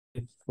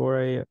Before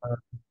I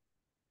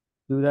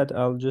do that,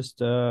 I'll just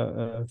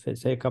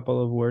say a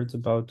couple of words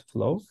about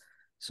Flow.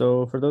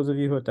 So for those of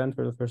you who attend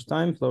for the first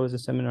time, Flow is a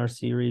seminar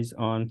series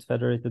on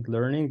federated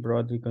learning,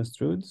 broadly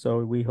construed.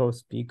 So we host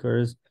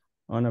speakers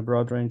on a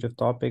broad range of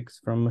topics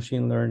from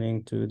machine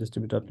learning to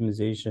distributed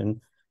optimization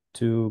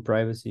to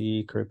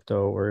privacy,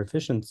 crypto, or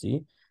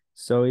efficiency.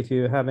 So if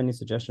you have any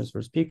suggestions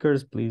for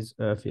speakers, please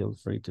feel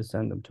free to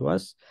send them to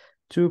us.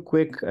 Two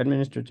quick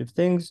administrative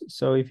things.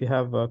 So if you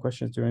have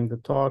questions during the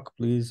talk,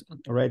 please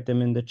write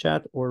them in the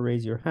chat or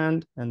raise your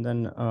hand, and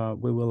then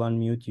we will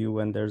unmute you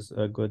when there's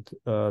a good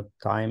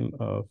time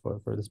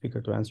for the speaker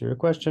to answer your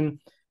question.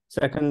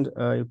 Second,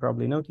 you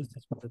probably noticed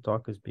this, but the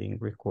talk is being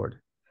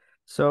recorded.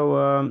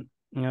 So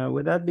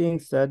with that being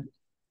said,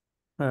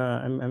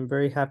 I'm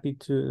very happy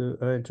to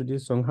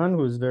introduce Song Han,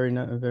 who is very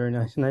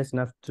nice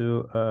enough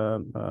to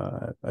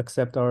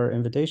accept our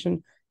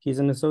invitation. He's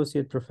an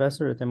associate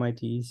professor at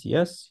MIT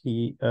ECS.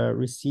 He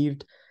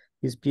received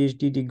his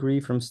PhD degree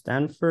from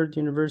Stanford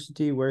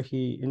University, where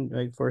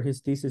for his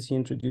thesis he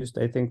introduced,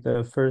 I think,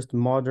 the first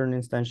modern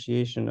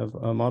instantiation of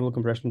model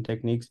compression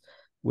techniques,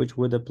 which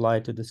would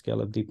apply to the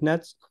scale of deep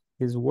nets.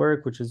 His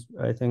work, which is,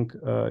 I think,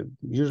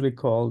 usually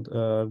called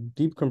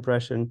deep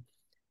compression,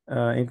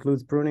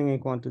 includes pruning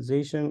and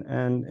quantization,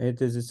 and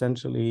it is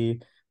essentially,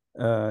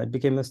 it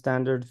became a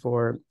standard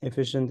for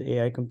efficient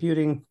AI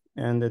computing,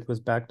 and it was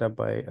backed up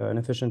by an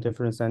efficient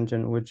inference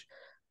engine, which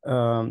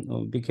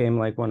became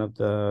like one of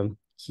the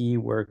key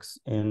works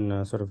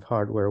in sort of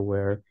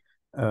hardware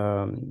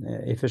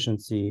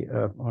efficiency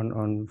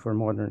for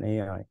modern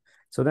AI.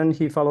 So then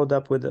he followed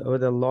up with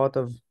a lot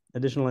of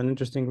additional and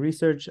interesting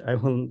research. I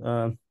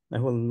will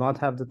not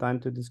have the time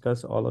to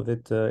discuss all of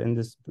it in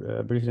this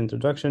brief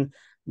introduction,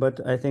 but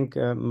I think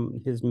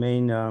his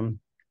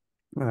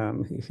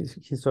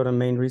sort of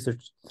main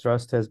research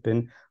thrust has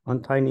been on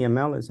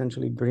TinyML,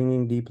 essentially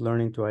bringing deep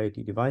learning to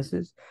IoT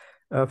devices.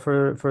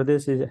 For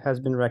this, it has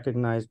been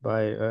recognized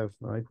by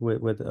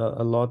with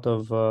a lot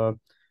of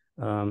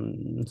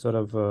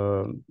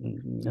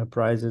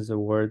prizes,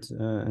 awards,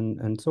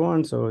 and so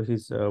on. So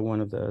he's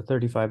one of the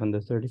 35 under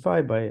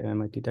 35 by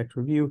MIT Tech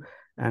Review,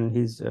 and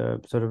he's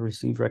sort of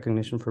received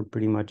recognition for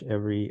pretty much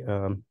every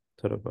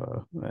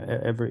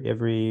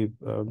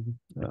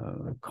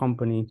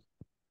company,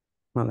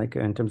 like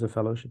in terms of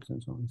fellowships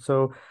and so on.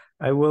 So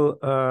I will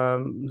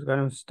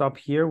kind of stop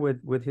here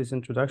with his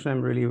introduction.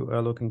 I'm really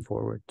looking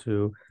forward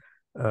to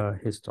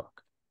his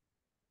talk.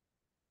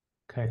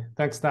 Okay,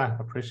 thanks, Dan.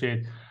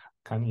 Appreciate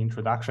kind of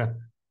introduction.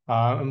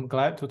 I'm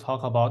glad to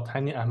talk about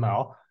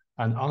TinyML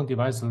and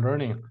on-device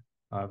learning,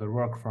 the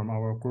work from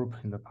our group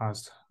in the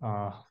past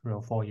 3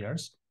 or 4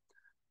 years.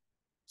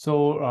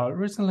 So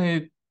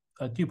recently,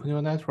 deep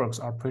neural networks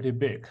are pretty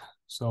big.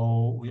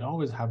 So we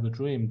always have the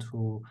dream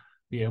to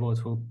be able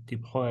to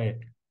deploy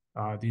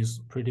these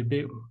pretty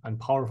big and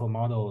powerful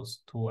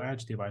models to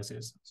edge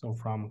devices. So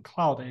from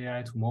cloud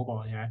AI to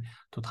mobile AI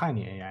to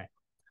tiny AI.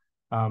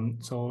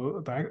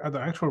 So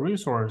the actual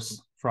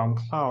resource from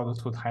cloud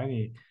to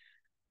tiny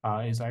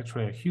is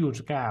actually a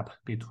huge gap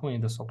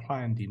between the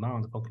supply and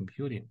demand for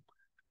computing,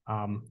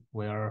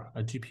 where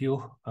a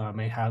GPU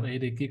may have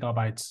 80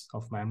 gigabytes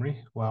of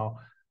memory, while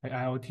an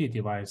IoT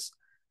device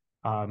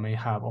may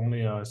have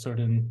only a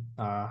certain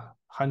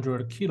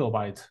 100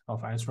 kilobyte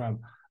of SRAM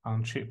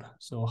on chip.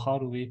 So how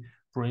do we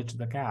bridge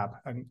the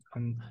gap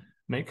and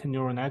make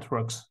neural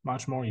networks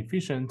much more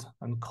efficient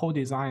and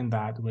co-design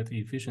that with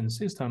efficient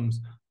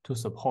systems to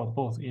support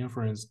both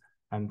inference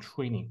and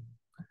training?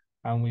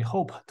 And we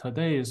hope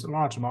today's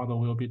large model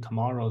will be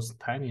tomorrow's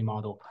tiny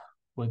model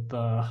with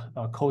the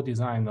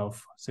co-design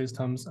of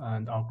systems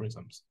and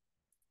algorithms.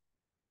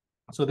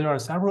 So there are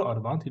several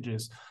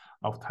advantages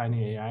of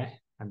tiny AI,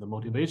 and the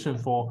motivation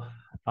for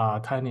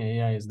tiny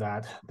AI is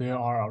that there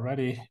are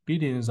already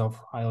billions of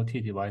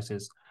IoT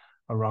devices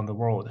around the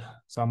world.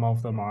 Some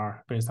of them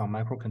are based on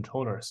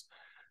microcontrollers.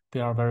 They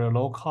are very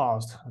low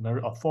cost,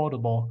 very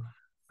affordable,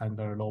 and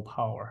very low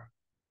power.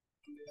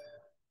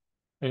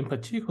 In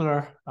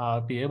particular,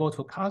 be able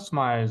to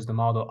customize the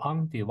model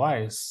on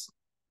device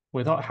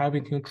without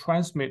having to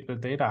transmit the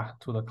data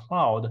to the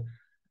cloud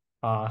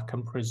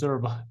can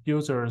preserve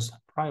users'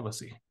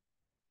 privacy.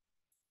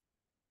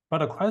 But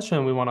the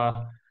question we want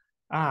to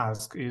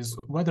ask is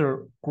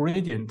whether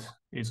gradient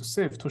is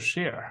safe to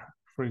share.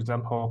 For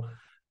example,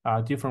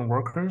 different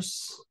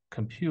workers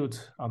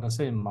compute on the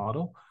same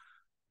model.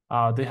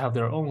 They have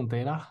their own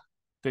data.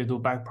 They do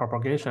back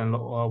propagation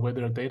with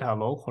their data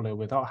locally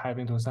without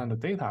having to send the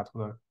data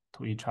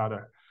to each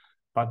other.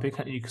 But they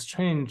can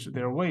exchange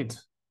their weight,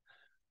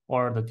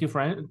 or the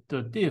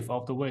diff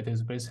of the weight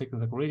is basically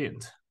the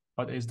gradient.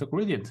 But is the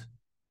gradient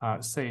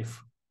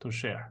safe to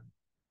share?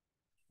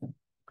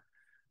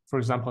 For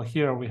example,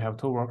 here we have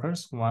two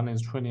workers. One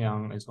is training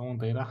on its own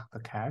data, the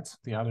cat.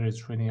 The other is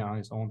training on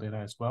its own data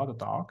as well, the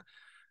dog.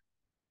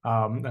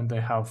 And they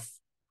have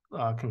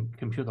can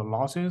compute the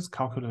losses,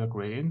 calculate the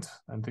gradient,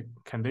 and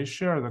can they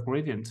share the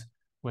gradient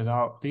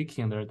without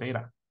leaking their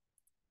data?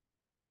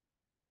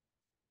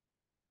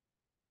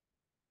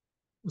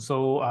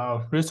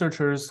 So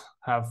researchers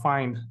have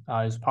find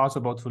it's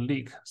possible to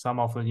leak some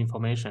of the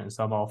information,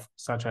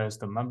 such as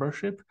the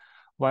membership,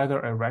 whether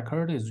a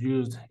record is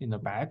used in the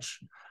batch,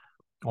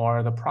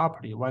 or the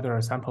property, whether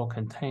a sample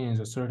contains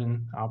a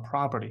certain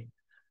property.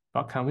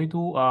 But can we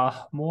do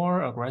a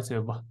more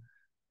aggressive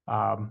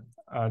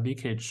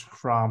leakage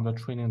from the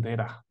training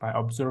data by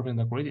observing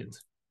the gradient?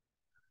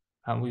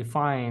 And we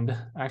find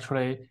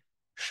actually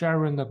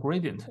sharing the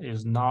gradient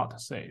is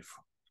not safe.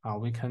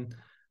 We can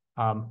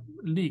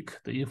leak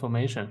the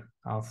information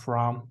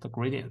from the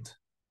gradient.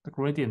 The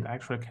gradient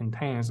actually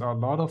contains a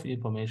lot of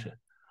information.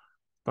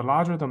 The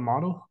larger the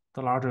model,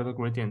 the larger the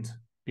gradient,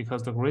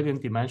 because the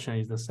gradient dimension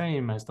is the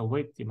same as the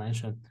weight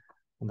dimension.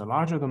 And the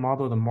larger the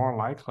model, the more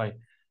likely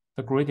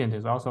the gradient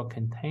is also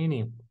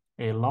containing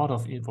a lot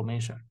of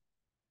information.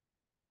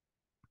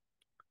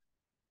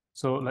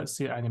 So let's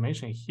see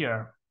animation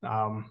here.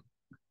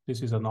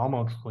 This is a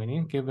normal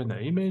training given the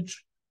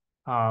image.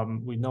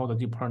 We know the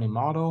deep learning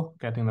model,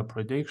 getting the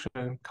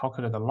prediction,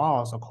 calculate the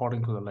loss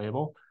according to the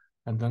label,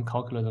 and then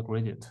calculate the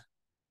gradient.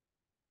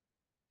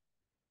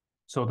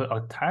 So the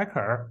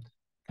attacker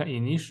can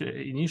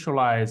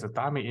initialize a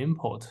dummy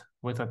input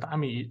with a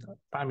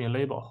dummy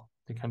label.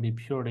 They can be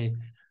purely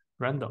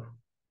random.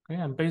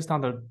 Okay? And based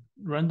on the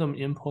random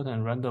input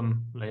and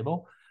random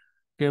label,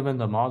 given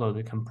the model,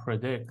 we can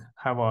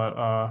have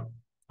a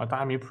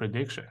dummy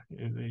prediction.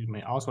 It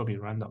may also be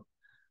random.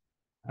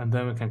 And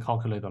then we can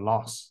calculate the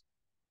loss.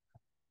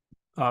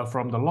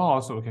 From the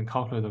loss, we can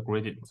calculate the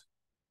gradient.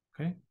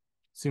 Okay,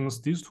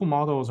 since these two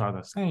models are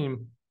the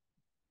same,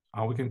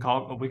 we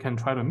can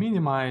try to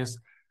minimize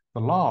the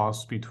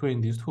loss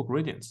between these two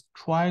gradients.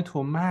 Try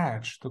to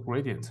match the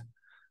gradient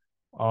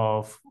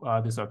of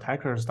this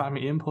attacker's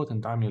dummy input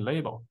and dummy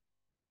label.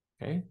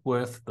 Okay,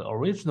 with the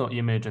original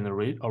image and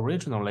the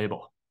original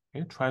label.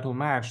 Okay, try to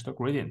match the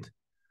gradient,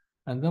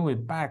 and then we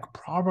back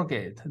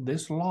propagate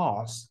this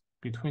loss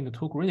between the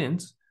two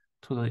gradients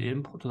to the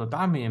input, to the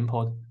dummy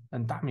input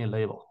and dummy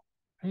label.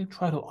 Okay,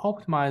 try to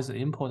optimize the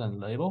input and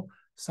label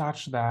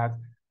such that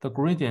the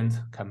gradient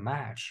can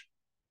match.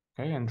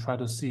 Okay, and try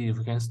to see if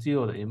we can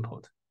steal the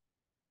input.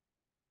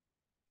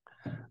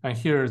 And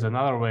here is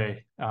another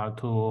way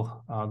to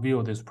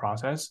view this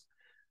process.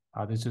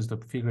 This is the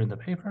figure in the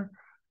paper.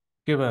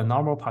 Given a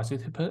normal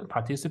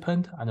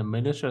participant and a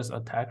malicious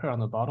attacker on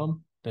the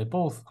bottom, they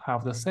both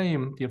have the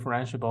same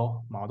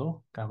differentiable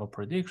model, have a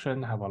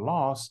prediction, have a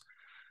loss,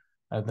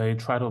 and they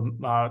try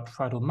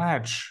to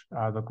match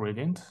the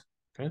gradient.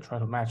 Okay, try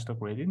to match the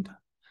gradient,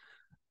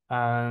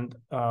 and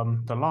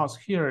the loss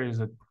here is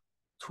a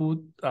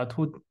two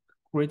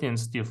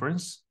gradients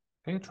difference.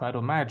 Okay, try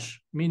to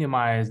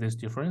minimize this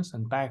difference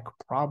and back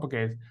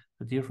propagate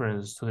the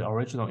difference to the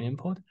original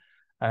input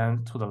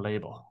and to the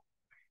label.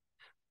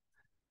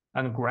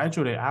 And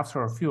gradually,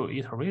 after a few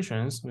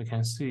iterations, we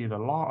can see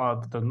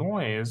the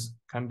noise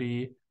can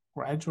be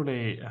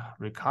gradually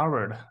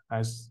recovered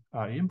as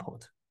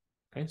input.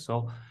 Okay,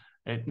 so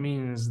it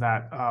means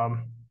that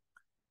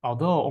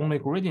although only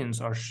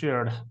gradients are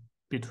shared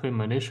between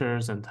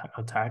malicious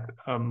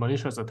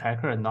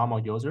attacker and normal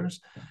users,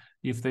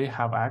 if they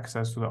have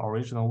access to the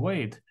original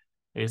weight,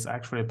 it's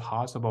actually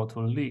possible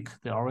to leak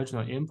the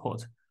original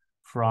input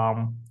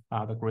from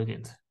the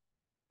gradient.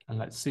 And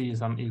let's see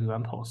some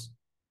examples.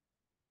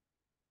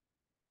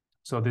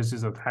 So this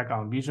is a tag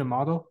on vision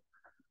model.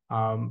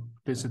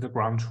 This is the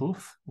ground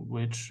truth,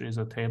 which is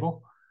a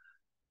table.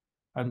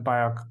 And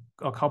by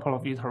a couple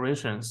of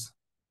iterations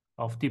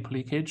of deep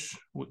leakage,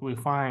 we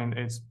find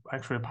it's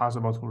actually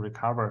possible to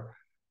recover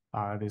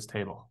this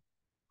table.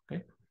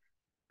 Okay.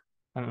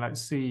 And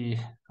let's see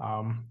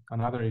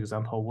another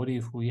example. What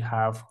if we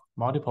have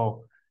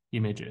multiple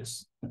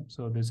images?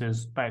 So this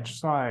is batch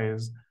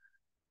size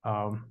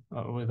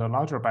with a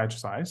larger batch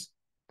size.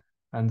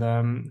 And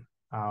then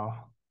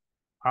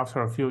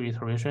after a few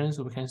iterations,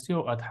 we can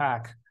still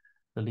attack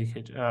the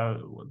leakage,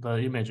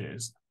 the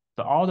images.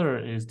 The order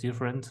is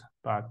different,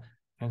 but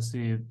you can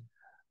see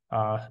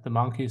the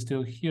monkey is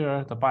still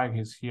here, the bike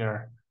is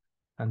here,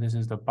 and this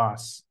is the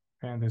bus,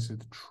 and this is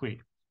the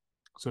tree.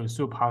 So it's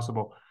still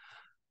possible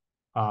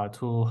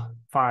to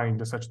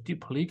find such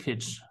deep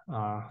leakage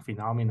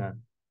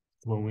phenomenon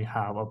when we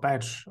have a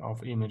batch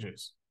of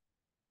images.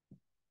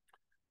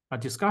 A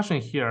discussion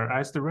here,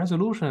 as the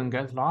resolution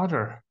gets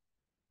larger,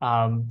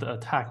 the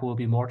attack will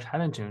be more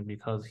challenging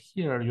because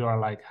here you are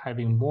like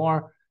having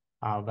more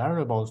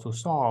variables to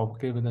solve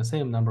given the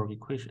same number of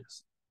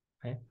equations.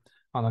 Okay.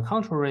 On the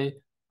contrary,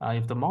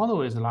 if the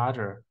model is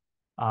larger,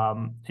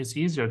 it's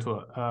easier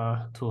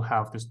to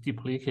have this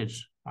deep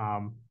leakage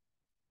for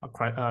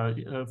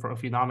a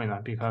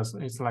phenomena because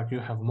it's like you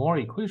have more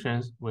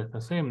equations with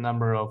the same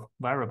number of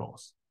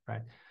variables,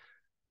 right?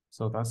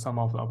 So that's some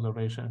of the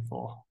observation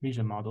for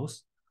vision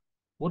models.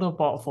 What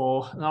about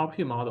for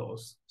NLP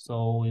models?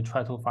 So we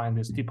try to find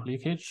this deep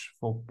leakage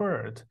for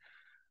BERT,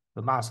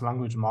 the mass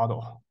language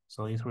model.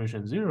 So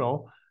iteration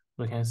 0,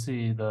 we can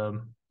see the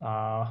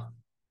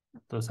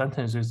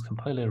sentence is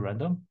completely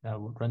random,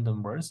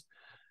 random words.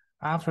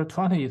 after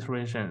 20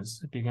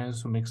 iterations, it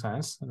begins to make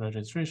sense.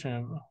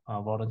 Registration,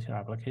 volunteer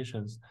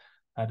applications,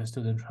 and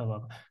student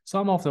travel.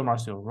 Some of them are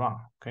still wrong,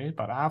 okay?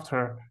 But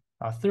after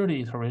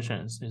 30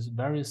 iterations, it's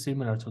very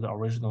similar to the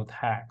original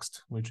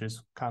text, which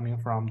is coming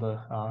from the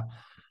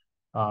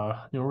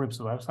NeurIPS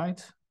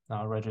website.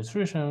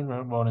 Registration,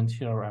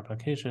 volunteer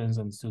applications,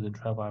 and student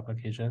travel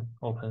application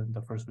open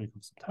the first week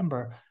of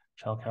September.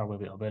 Childcare will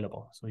be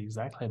available. So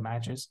exactly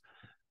matches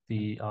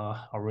the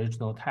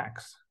original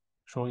text,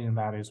 showing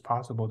that it's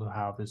possible to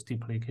have this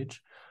deep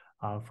leakage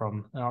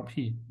from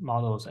NLP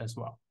models as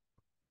well.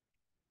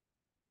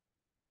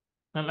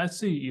 And let's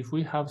see if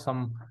we have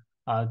some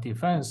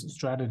defense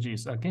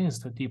strategies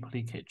against deep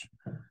leakage.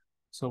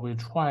 So we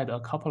tried a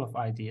couple of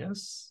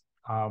ideas.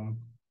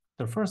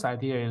 The first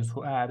idea is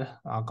to add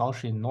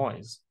Gaussian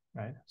noise,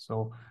 right?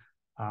 So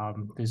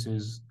this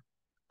is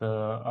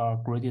the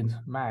gradient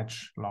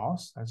match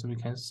loss. As we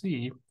can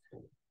see,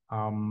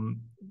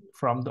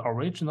 from the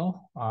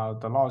original,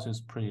 the loss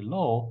is pretty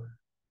low.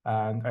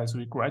 And as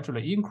we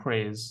gradually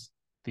increase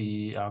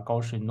the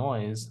Gaussian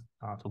noise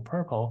to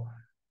purple,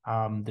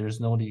 there's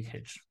no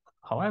leakage.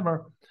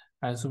 However,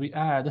 as we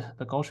add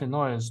the Gaussian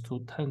noise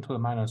to 10 to the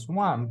minus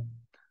 1,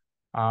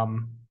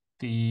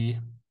 the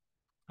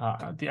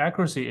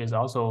accuracy is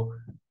also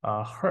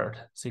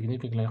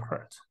significantly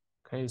hurt.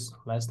 Okay, it's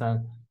less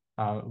than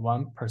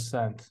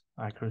 1%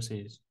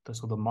 accuracy.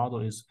 So the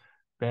model is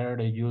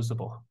barely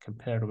usable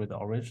compared with the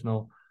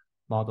original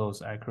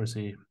model's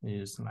accuracy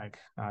is like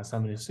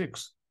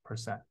 76%.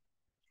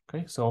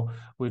 Okay, so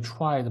we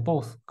tried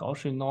both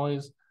Gaussian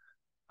noise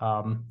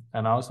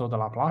and also the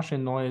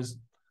Laplacian noise,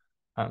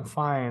 and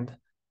find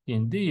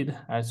indeed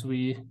as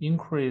we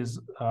increase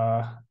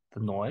the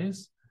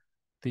noise,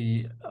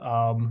 the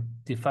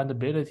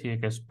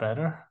defendability gets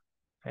better.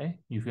 Okay,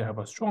 if you have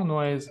a strong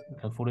noise, you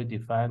can fully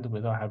defend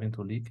without having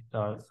to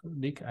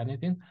leak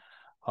anything.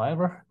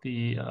 However,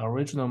 the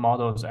original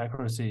model's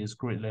accuracy is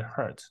greatly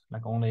hurt,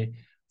 like only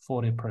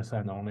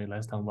 40%, only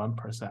less than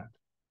 1%.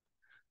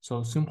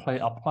 So simply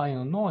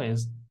applying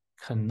noise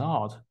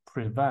cannot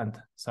prevent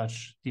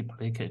such deep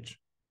leakage,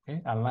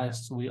 okay,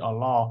 unless we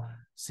allow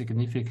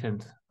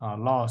significant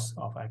loss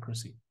of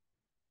accuracy.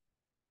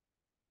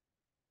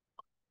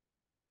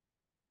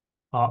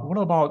 What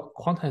about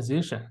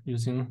quantization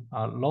using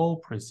low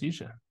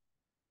precision?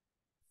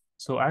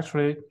 So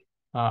actually,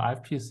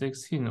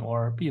 FP16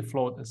 or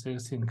bfloat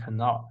 16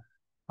 cannot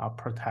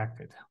protect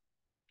it.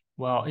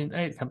 Well,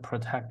 it can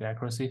protect the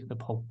accuracy. The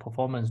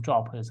performance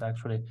drop is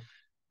actually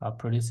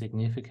pretty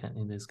significant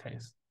in this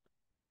case.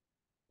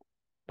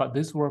 But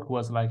this work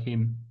was like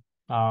in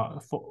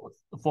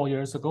 4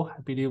 years ago, I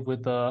believe.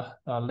 With the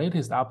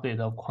latest update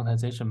of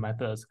quantization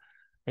methods,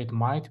 it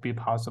might be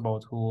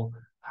possible to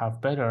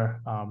have better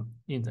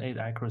int8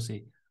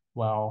 accuracy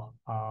while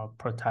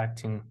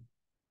protecting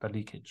the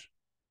leakage.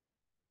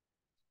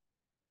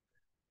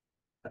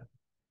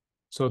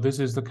 So this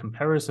is the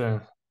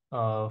comparison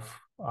of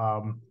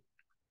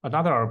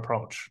another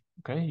approach,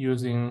 okay,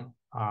 using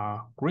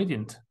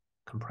gradient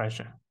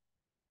compression.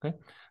 Okay,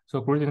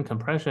 so gradient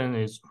compression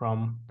is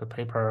from the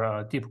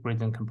paper Deep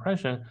Gradient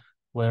Compression,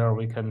 where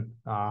we can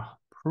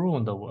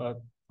prune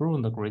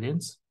the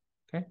gradients,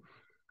 okay,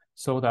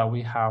 so that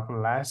we have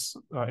less.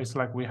 It's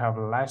like we have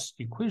less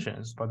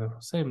equations, but the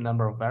same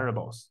number of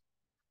variables.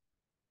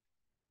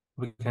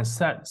 We can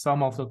set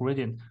some of the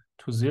gradient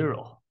to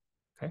 0,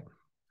 okay,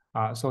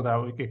 so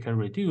that it can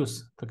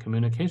reduce the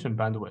communication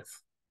bandwidth.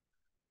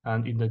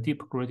 And in the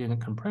deep gradient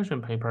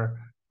compression paper,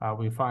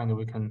 we find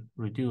we can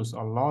reduce a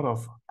lot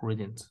of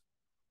gradients,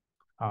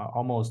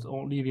 almost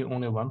leaving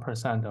only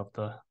 1% of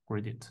the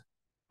gradient.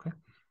 Okay.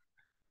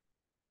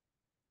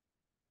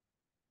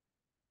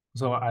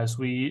 So as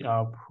we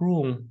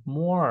prune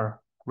more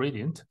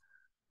gradient,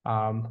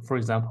 for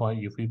example,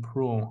 if we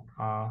prune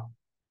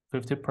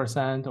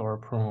 50% or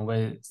prune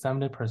away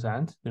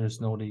 70%,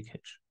 there's no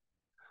leakage.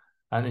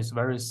 And it's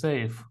very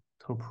safe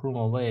to prune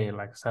away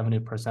like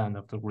 70%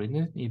 of the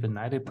gradient, even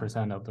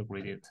 90% of the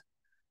gradient,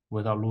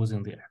 without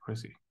losing the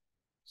accuracy.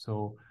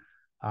 So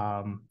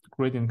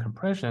gradient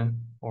compression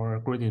or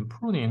gradient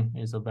pruning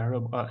is an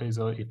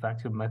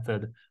effective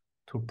method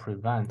to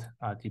prevent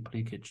deep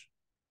leakage.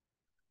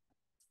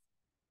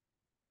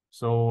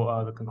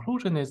 So the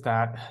conclusion is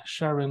that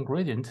sharing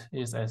gradient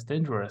is as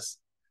dangerous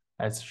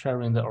as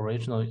sharing the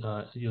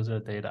original user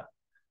data,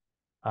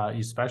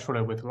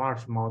 especially with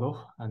large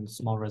model and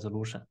small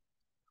resolution.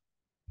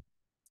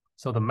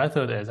 So the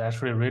method is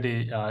actually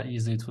really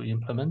easy to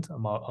implement,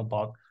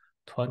 about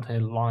 20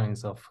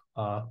 lines of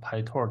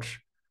PyTorch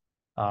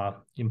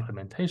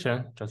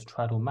implementation. Just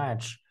try to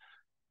match.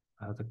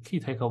 The key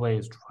takeaway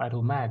is try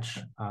to match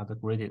the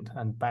gradient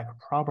and back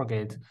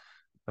propagate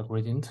the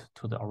gradient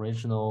to the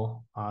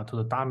original, to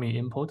the dummy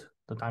input,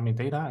 the dummy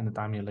data, and the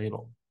dummy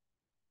label,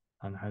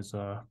 and has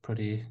a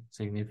pretty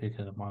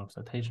significant amount of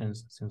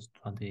citations since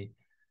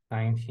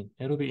 2019.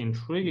 It'll be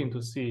intriguing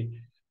to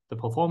see the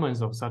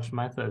performance of such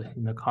method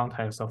in the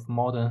context of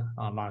modern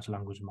large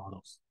language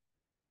models.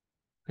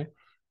 Okay,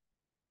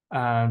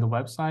 and the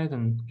website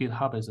and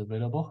GitHub is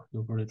available.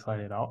 You've already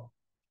tried it out.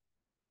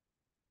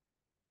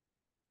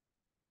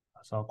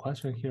 saw a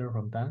question here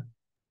from Dan.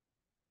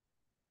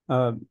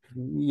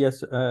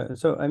 Yes.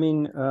 So, I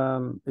mean,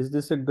 is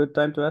this a good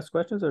time to ask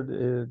questions, or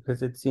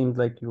because it seemed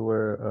like you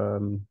were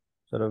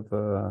sort of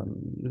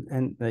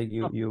and like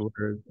you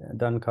were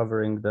done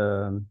covering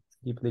the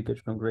deep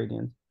leakage from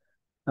gradients?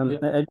 Yeah.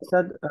 I just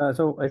had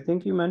so I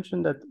think you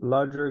mentioned that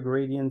larger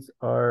gradients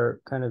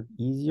are kind of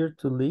easier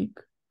to leak,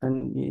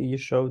 and you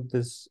showed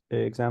this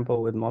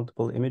example with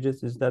multiple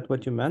images. Is that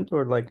what you meant,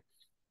 or like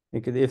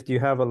if you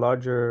have a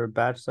larger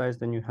batch size,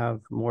 then you have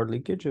more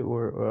leakage,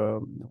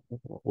 or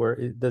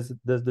does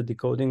the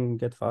decoding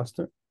get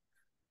faster?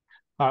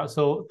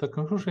 So the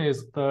conclusion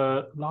is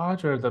the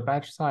larger the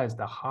batch size,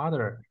 the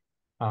harder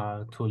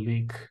to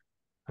leak,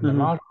 and the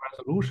Mm-hmm. larger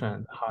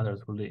resolution, the harder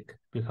to leak,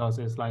 because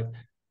it's like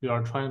you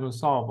are trying to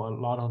solve a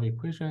lot of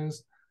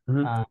equations,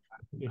 Mm-hmm. and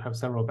you have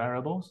several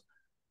variables.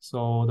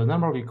 So the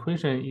number of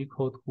equation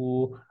equal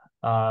to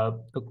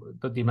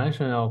the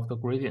dimension of the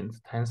gradient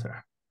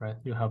tensor, right?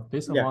 You have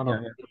this Yeah, amount of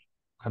yeah, yeah.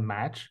 can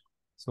match,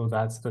 so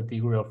that's the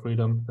degree of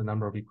freedom, the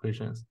number of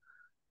equations.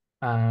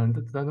 And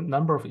the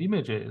number of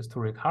images to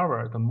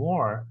recover, the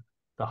more,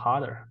 the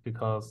harder,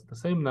 because the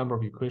same number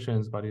of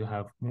equations, but you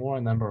have more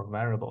number of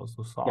variables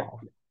to Yeah.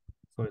 solve.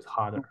 So it's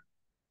harder.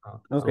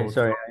 Okay, So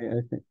sorry.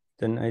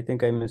 I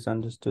think I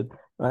misunderstood.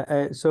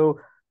 So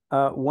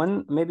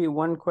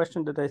one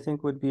question that I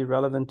think would be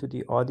relevant to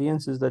the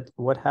audience is that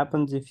what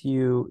happens if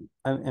you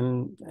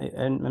I'm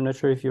not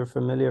sure if you're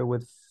familiar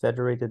with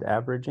federated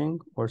averaging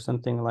or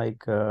something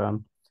like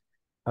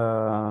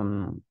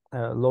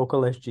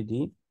local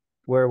SGD,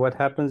 where what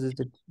happens is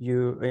that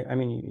I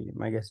mean,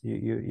 I guess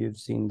you've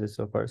seen this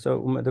so far.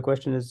 So the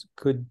question is,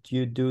 could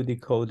you do the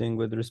coding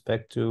with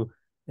respect to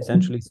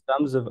essentially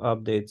sums of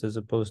updates as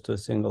opposed to a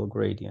single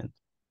gradient?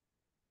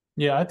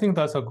 yeah, I think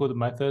that's a good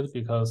method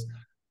because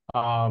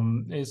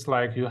it's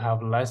like you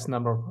have less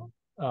number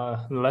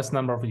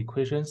of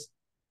equations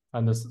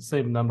and the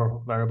same number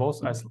of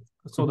variables.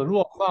 So the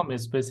rule of thumb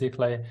is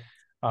basically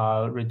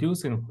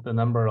reducing the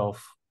number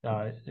of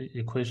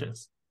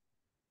equations.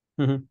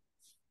 Mm-hmm.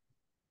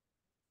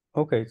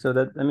 Okay, so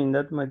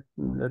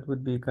that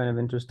would be kind of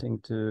interesting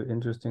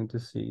to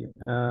see.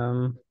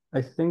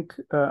 I think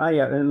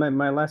yeah, and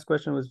my last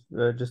question was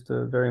just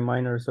a very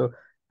minor. So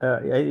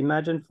I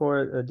imagine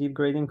for a deep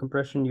gradient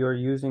compression, you're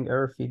using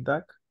error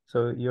feedback.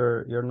 So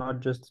you're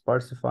not just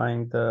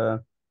sparsifying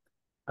the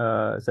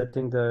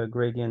setting the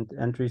gradient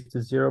entries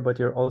to zero, but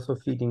you're also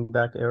feeding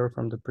back error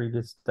from the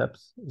previous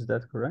steps. Is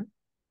that correct?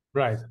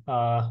 Right.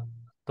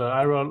 The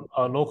error,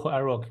 local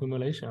error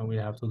accumulation, we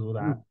have to do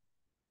that.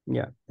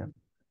 Yeah, yeah.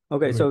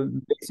 Okay, so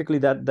basically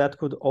that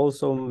could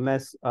also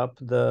mess up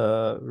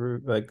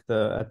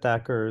the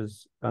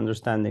attacker's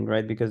understanding,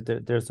 right? Because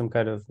there's some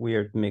kind of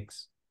weird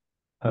mix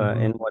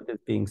in what is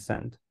being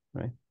sent,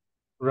 right?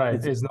 Right.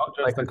 It's It's not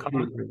just like the a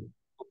current secret.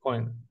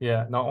 point.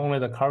 Yeah, not only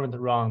the current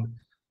round,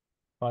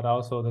 but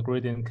also the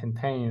gradient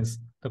contains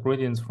the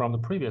gradients from the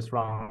previous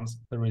rounds,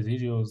 the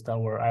residuals that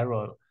were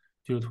error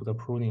due to the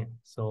pruning.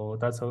 So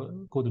that's a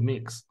good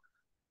mix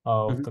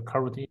of Mhm, the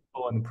current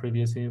info and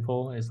previous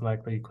info. It's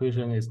like the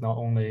equation is not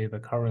only the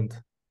current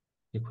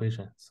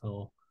equation.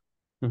 So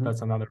mhm.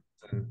 that's another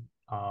reason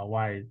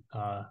why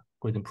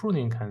gradient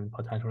pruning can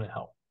potentially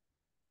help.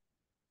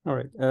 All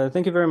right.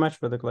 Thank you very much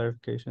for the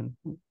clarification.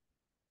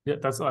 Yeah,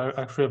 that's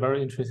actually a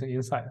very interesting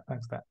insight.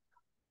 Thanks, Dan.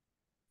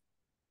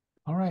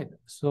 All right,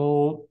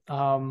 so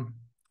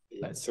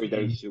let's Sorry, see.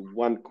 there is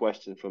one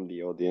question from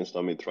the audience.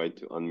 Let me try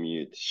to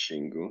unmute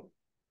Shingu.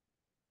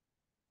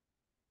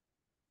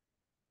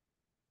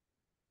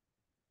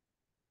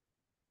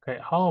 Okay,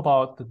 how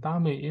about the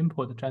dummy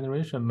input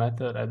generation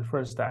method at the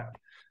first step?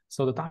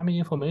 So the dummy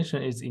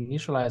information is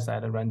initialized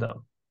at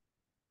random.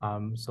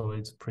 So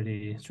it's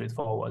pretty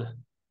straightforward.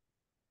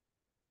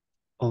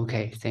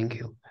 Okay, thank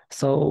you.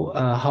 So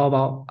how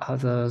about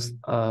other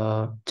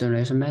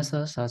generation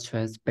methods such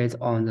as based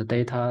on the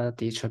data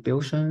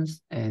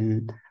distributions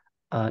and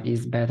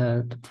is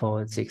better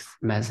for this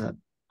method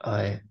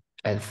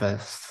at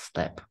first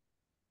step?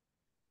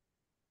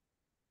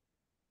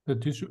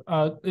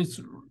 It's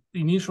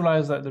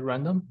initialized at the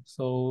random,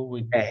 so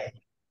we Okay.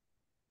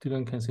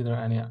 didn't consider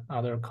any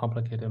other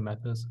complicated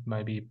methods.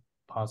 Might be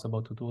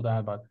possible to do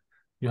that, but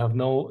you have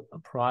no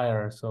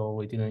prior, so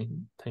we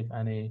didn't take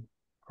any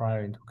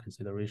prior into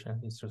consideration.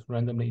 It's just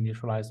randomly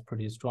initialized,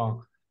 pretty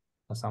strong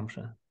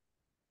assumption.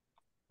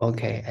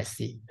 Okay, I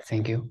see.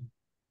 Thank you.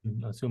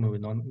 Assuming we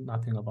know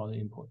nothing about the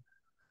input.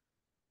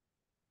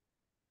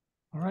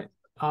 All right.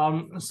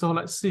 So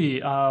let's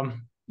see.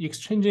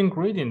 Exchanging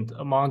gradient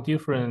among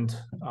different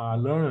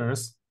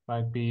learners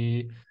might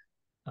be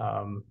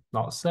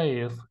not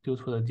safe due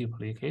to the deep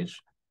leakage.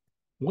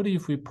 What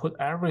if we put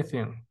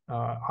everything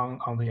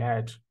on the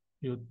edge?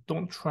 You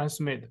don't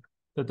transmit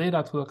the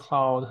data to the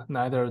cloud,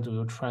 neither do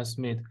you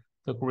transmit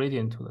the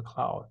gradient to the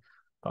cloud.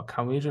 But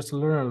can we just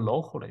learn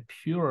locally,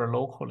 pure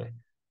locally,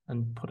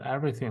 and put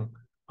everything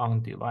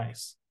on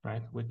device,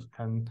 right? Which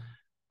can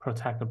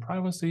protect the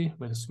privacy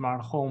with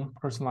smart home,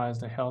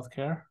 personalized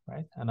healthcare,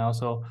 right? And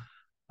also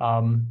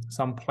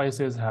some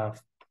places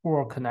have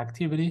poor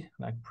connectivity,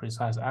 like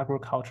precise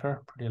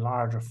agriculture, pretty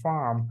large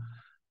farm,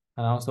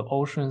 and also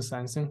ocean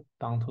sensing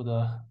down to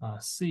the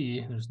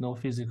sea. There's no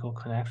physical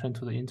connection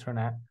to the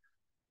internet.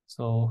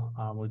 So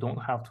we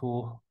don't have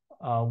to,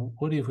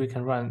 what if we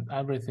can run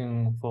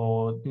everything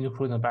for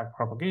including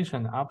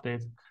backpropagation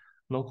update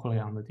locally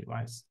on the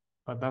device?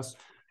 But that's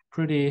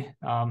pretty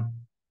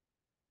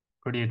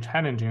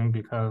challenging,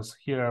 because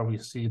here we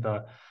see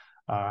the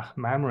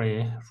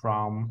memory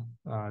from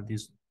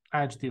these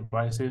edge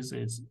devices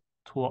is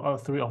 2 or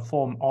 3 or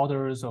 4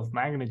 orders of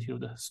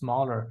magnitude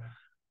smaller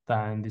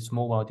than these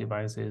mobile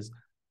devices,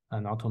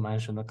 and not to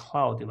mention the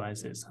cloud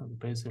devices.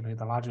 Basically,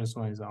 the largest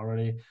one is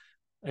already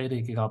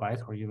 80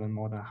 gigabyte or even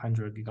more than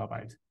 100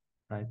 gigabyte,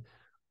 right?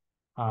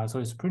 So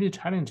it's pretty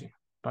challenging,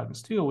 but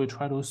still we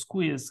try to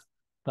squeeze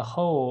the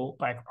whole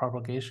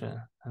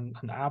backpropagation and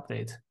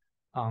update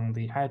on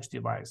the edge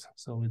device,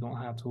 so we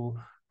don't have to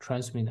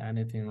transmit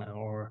anything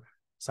or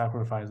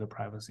sacrifice the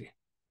privacy.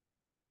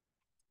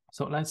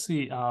 So let's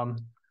see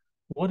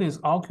what is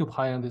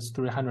occupying this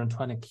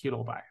 320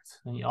 kilobytes.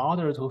 And in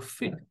order to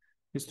fit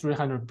this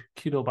 300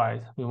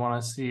 kilobytes, we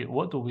want to see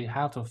what do we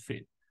have to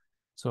fit.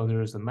 So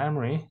there is the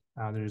memory,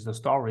 there is the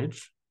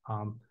storage,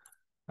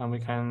 and we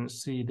can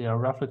see there are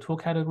roughly 2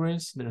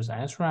 categories. There's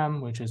SRAM,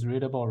 which is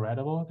readable,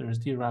 writable. There's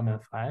DRAM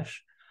and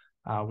flash,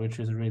 which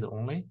is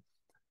read-only.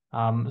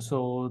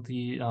 So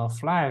the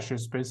flash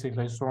is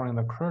basically storing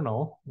the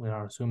kernel. We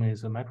are assuming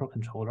it's a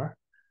microcontroller,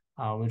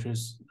 which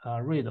is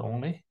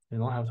read-only. You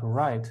don't have to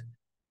write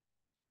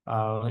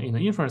in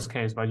the inference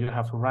case, but you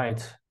have to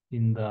write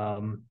in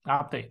the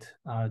update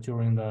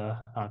during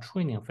the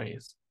training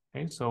phase.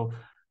 Okay, so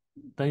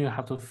then you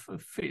have to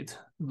fit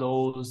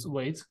those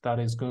weights that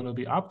is going to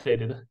be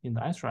updated in the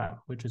SRAM,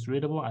 which is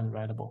readable and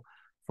writable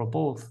for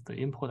both the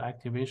input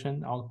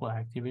activation, output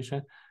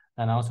activation,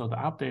 and also the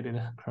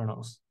updated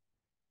kernels.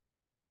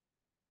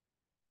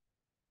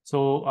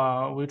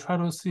 So we try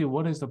to see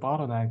what is the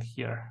bottleneck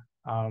here.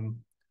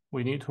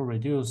 We need to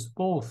reduce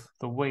both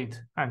the weight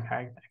and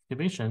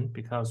activation,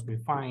 because we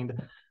find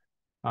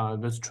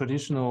those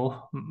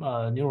traditional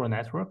neural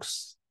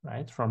networks,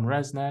 right, from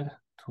ResNet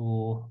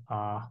to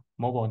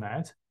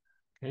MobileNet,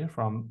 okay,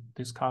 from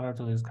this color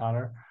to this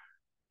color,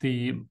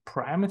 the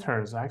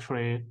parameters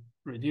actually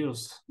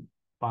reduce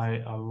by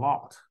a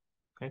lot,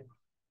 okay?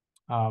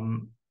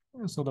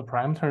 So the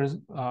parameters,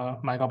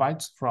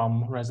 megabytes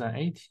from ResNet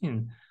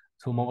 18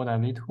 to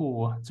MobileNet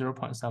v2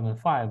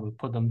 0.75, we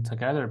put them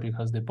together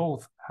because they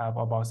both have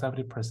about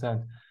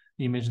 70%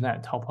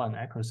 ImageNet top-line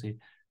accuracy,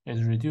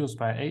 is reduced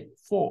by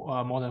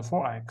more than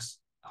 4x.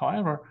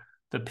 However,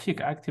 the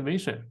peak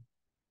activation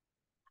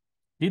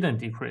didn't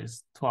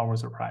decrease, to our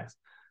surprise.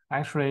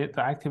 Actually,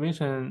 the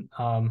activation,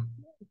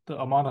 the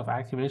amount of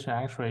activation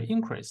actually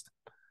increased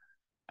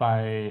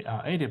by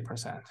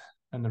 80%.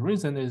 And the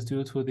reason is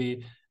due to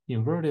the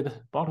inverted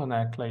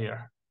bottleneck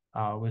layer,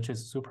 which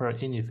is super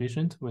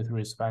inefficient with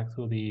respect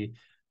to the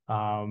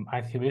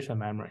activation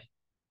memory.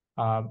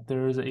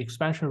 There is an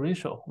expansion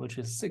ratio, which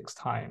is 6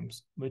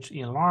 times, which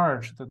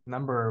enlarged the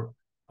number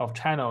of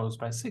channels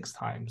by 6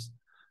 times.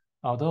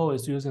 Although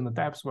it's using the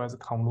depth-wise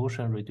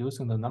convolution,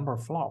 reducing the number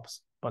of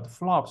flops, but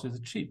flops is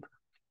cheap.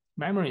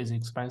 Memory is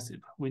expensive.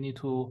 We need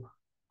to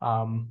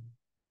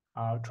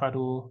try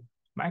to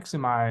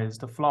maximize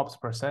the flops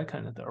per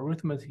second, the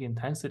arithmetic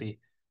intensity,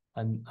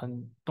 and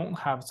don't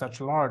have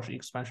such large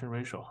expansion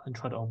ratio, and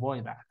try to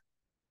avoid that.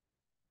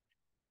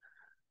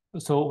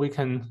 So we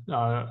can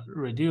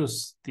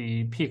reduce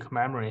the peak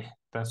memory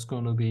that's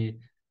going to be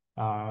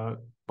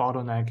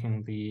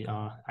bottlenecking the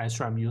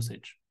SRAM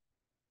usage.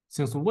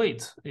 Since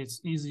weight,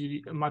 it's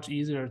much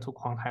easier to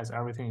quantize.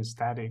 Everything is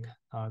static.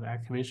 The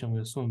activation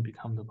will soon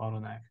become the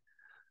bottleneck.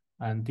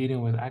 And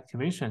dealing with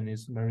activation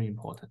is very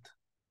important.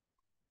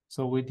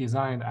 So we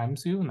designed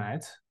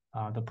MCUNet.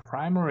 The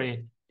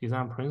primary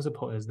design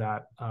principle is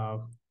that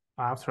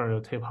after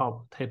you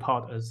tape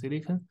out a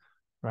silicon,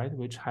 right,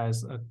 which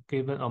has a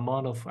given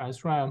amount of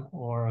SRAM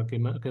or a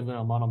given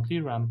amount of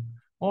DRAM,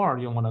 or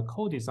you want to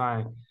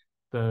co-design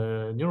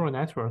the neural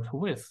network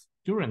with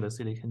during the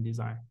silicon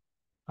design.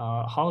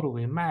 How do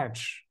we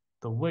match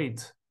the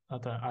weight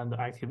and the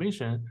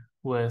activation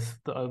with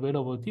the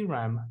available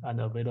DRAM and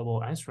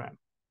available SRAM,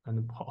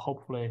 and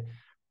hopefully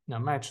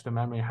match the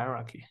memory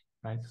hierarchy,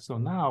 right? So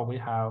now we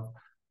have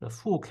the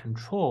full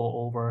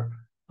control over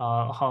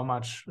how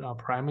much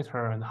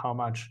parameter and how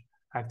much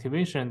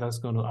activation that's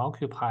going to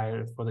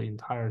occupy for the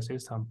entire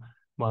system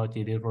while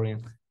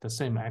delivering the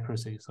same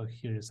accuracy. So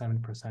here is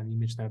 70%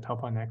 ImageNet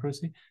top-line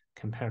accuracy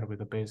compared with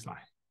the baseline,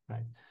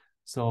 right?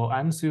 So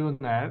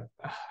MCUNet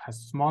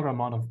has smaller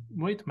amount of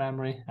weight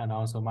memory and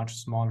also much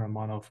smaller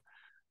amount of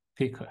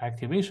peak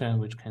activation,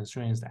 which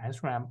constrains the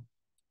SRAM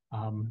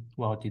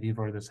while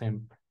deliver the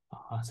same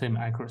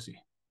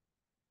accuracy.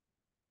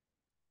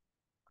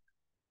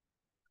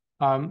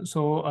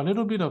 So a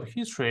little bit of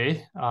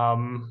history.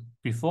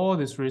 Before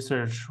this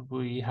research,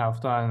 we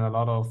have done a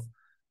lot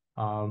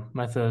of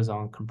methods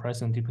on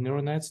compressing deep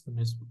neural nets.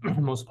 The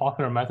most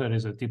popular method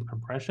is a deep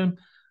compression,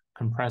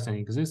 compress an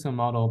existing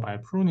model by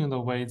pruning the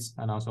weights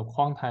and also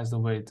quantize the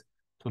weight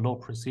to low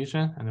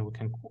precision, and then we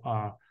can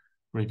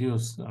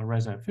reduce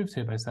resonant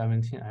 50 by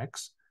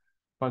 17x.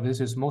 But this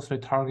is mostly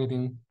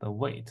targeting the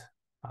weight.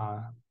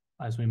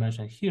 As we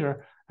mentioned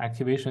here,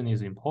 activation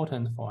is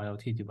important for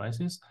IoT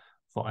devices,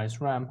 for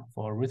SRAM,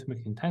 for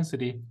rhythmic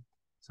intensity.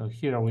 So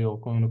here we are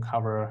going to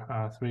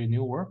cover 3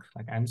 new work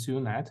like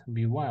MCUNet,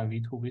 V1,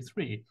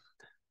 V2,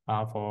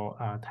 V3 for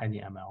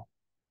TinyML.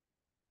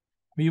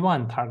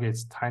 V1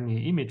 targets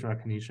tiny image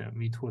recognition.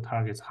 V2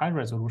 targets high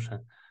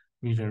resolution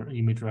vision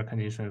image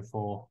recognition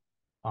for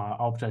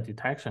object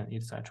detection,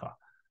 etc.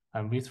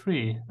 And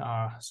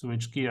V3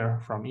 switch gear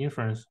from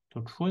inference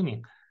to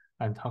training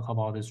and talk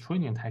about these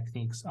training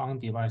techniques,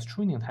 on-device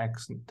training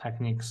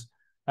techniques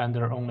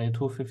under only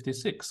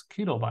 256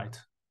 kilobyte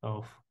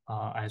of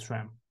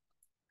SRAM.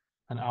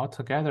 And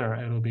altogether,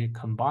 it will be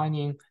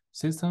combining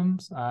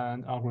systems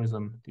and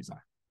algorithm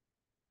design.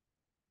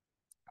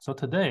 So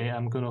today,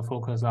 I'm going to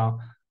focus on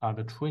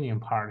the training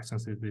part,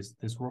 since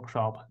this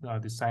workshop,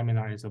 this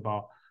seminar is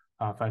about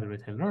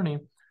federated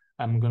learning.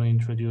 I'm going to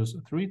introduce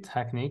 3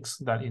 techniques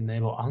that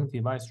enable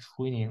on-device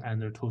training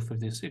under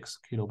 256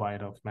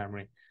 kilobyte of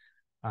memory.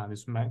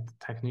 These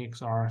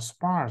techniques are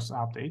sparse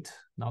update,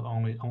 not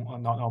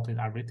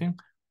update everything,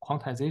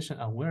 quantization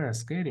aware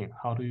scaling,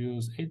 how to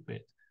use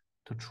 8-bit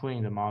to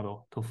train the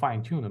model, to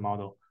fine-tune the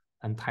model,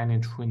 and tiny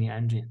training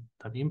engine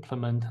that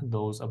implement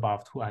those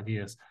above 2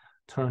 ideas,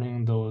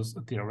 turning those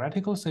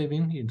theoretical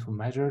saving into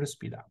measured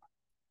speed up.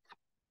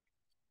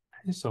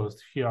 Okay, so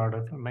here are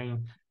the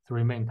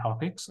 3 main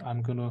topics.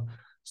 I'm going to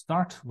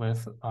start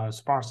with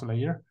sparse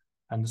layer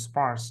and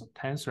sparse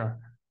tensor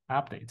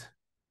update.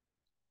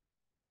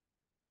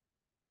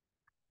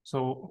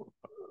 So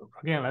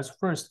again, let's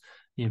first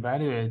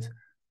evaluate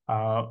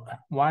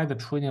why the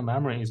training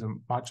memory is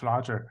much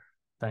larger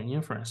than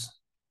inference.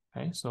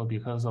 Okay, so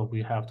because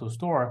we have to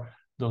store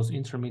those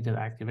intermediate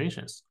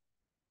activations.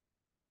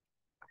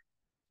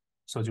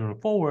 So during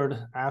forward,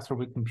 after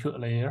we compute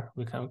layer,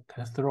 we can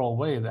throw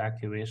away the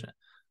activation.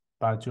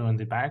 But during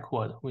the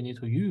backward, we need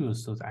to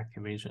use those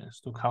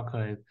activations to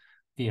calculate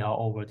DL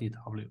over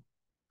DW.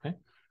 Okay.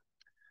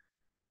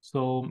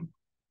 So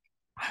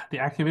the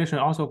activation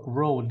also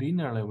grow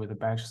linearly with the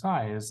batch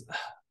size,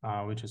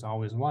 which is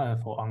always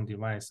 1 for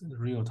on-device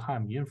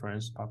real-time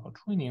inference, but for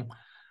training,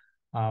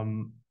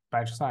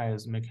 batch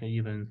size make it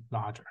even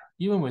larger.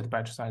 Even with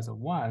batch size of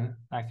 1,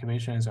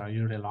 activations are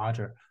usually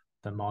larger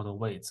than model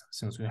weights,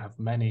 since we have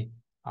many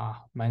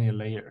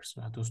layers.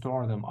 We have to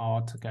store them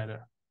all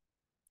together.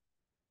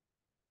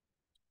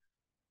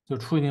 So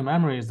training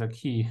memory is the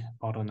key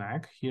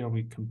bottleneck. Here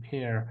we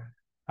compare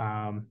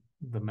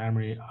the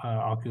memory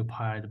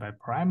occupied by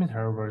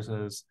parameter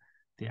versus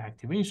the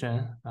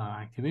activation.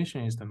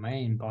 Activation is the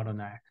main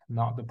bottleneck,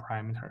 not the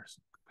parameters.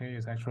 Okay,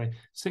 it's actually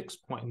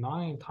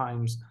 6.9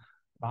 times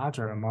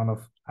larger amount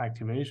of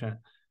activation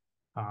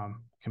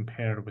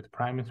compared with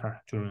parameter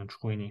during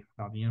training,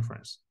 not the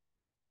inference.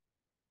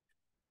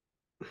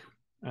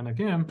 And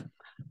again,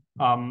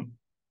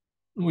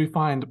 we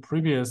find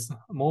previous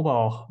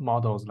mobile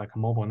models like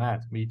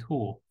MobileNet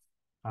V2,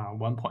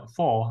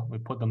 1.4, we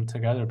put them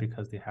together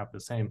because they have the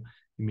same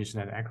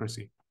ImageNet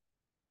accuracy.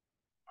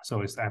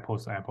 So it's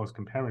apples to apples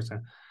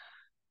comparison.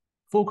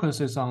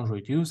 Focuses on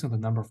reducing the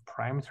number of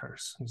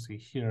parameters. You see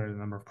here, the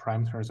number of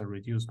parameters are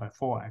reduced by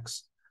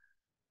 4x,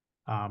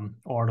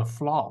 or the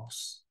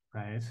flops,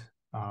 right?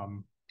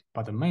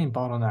 But the main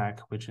bottleneck,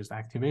 which is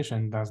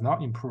activation, does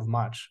not improve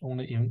much,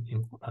 only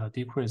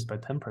decrease by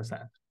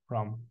 10%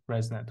 from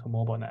ResNet to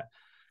MobileNet,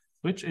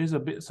 which is a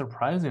bit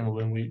surprising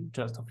when we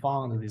just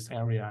found this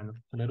area, and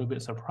a little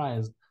bit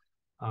surprised.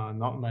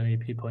 Not many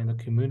people in the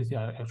community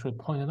actually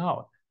pointed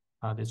out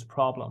this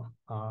problem.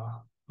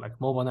 Like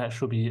MobileNet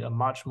should be a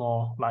much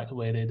more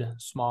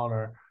lightweighted,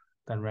 smaller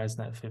than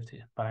ResNet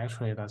 50, but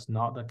actually that's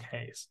not the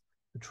case.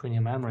 The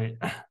training memory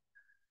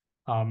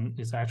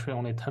is actually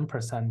only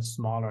 10%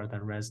 smaller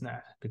than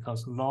ResNet,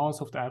 because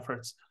lots of the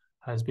efforts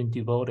has been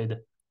devoted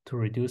to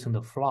reducing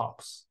the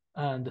flops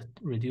and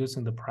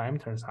reducing the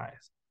parameter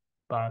size,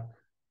 but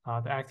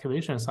the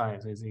activation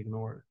size is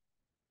ignored.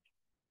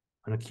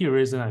 And the key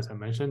reason, as I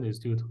mentioned, is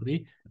due to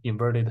the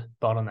inverted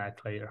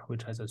bottleneck layer,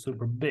 which has a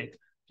super big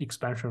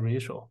expansion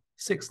ratio,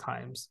 6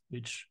 times,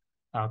 which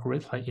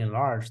greatly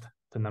enlarged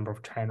the number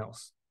of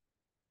channels.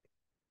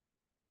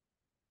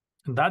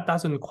 And that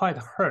doesn't quite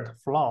hurt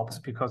flops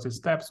because it's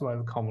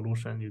stepwise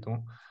convolution.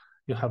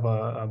 You have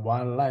a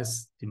 1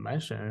 less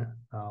dimension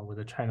with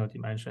a channel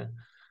dimension.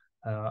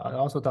 It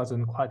also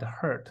doesn't quite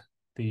hurt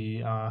the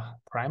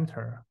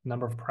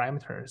number of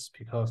parameters,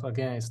 because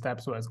again, it's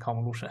stepwise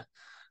convolution,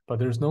 but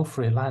there's no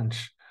free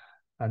lunch,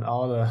 and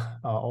all the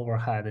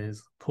overhead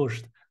is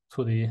pushed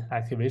to the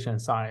activation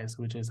size,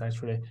 which is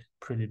actually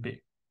pretty big,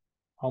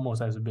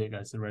 almost as big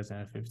as the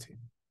ResNet 50.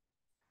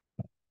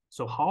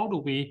 So how do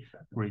we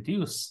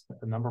reduce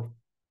the number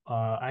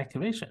of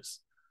activations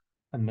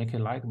and make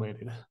it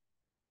lightweighted?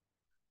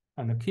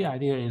 And the key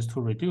idea is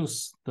to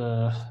reduce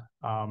the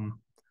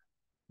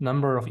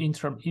number of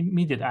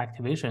intermediate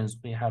activations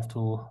we have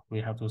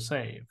to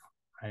save,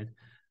 right?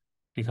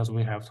 because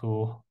we have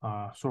to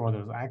store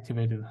those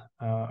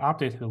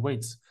updated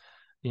weights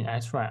in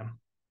SRAM.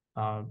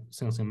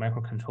 Since in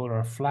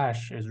microcontroller,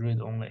 flash is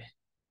read-only,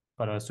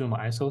 but assume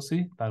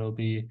SoC, that'll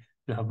be,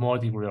 you have more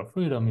degree of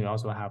freedom, you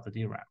also have the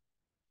DRAM.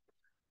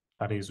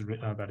 That is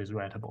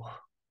writable,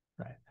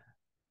 right?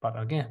 But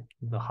again,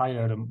 the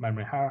higher the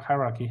memory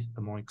hierarchy,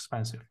 the more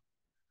expensive.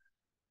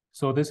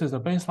 So this is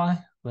the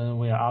baseline when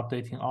we are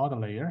updating all the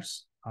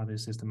layers.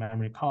 This is the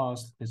memory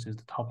cost, this is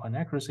the top line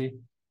accuracy.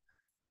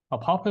 A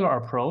popular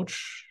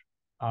approach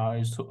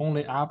is to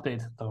only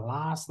update the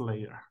last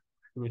layer,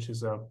 which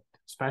is a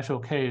special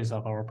case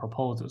of our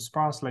proposed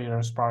sparse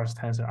layer, sparse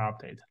tensor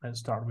update. Let's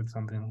start with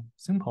something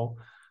simple.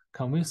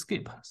 Can we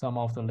skip some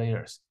of the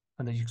layers?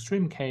 And the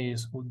extreme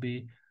case would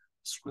be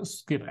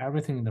skip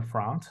everything in the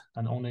front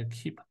and only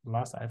keep the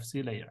last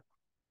FC layer.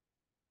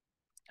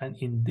 And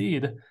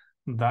indeed,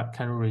 that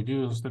can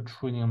reduce the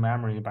training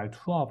memory by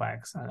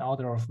 12x, an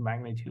order of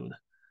magnitude.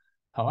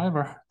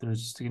 However, there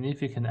is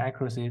significant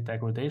accuracy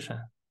degradation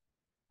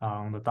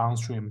on the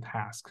downstream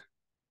task.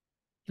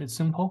 It's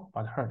simple,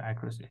 but hurt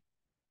accuracy.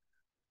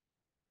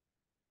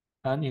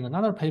 And in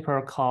another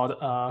paper called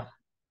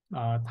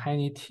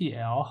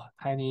TinyTL,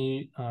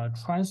 Tiny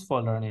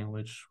Transfer Learning,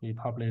 which we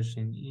published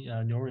in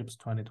NeurIPS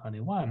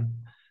 2021,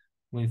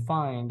 we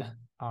find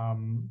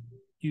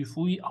if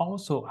we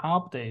also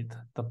update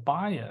the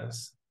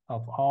bias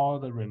of all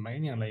the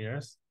remaining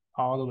layers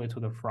all the way to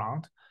the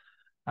front,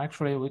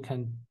 actually we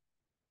can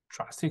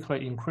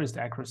drastically increase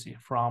the accuracy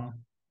from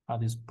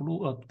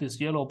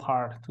this yellow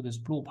part to this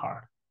blue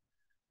part.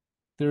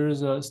 There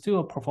is still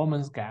a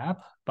performance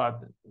gap,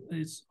 but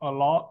it's a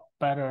lot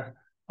better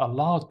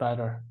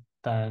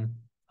than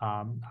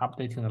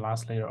updating the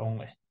last layer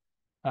only.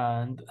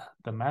 And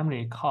the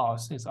memory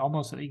cost is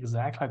almost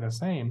exactly the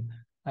same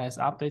as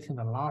updating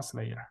the last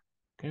layer,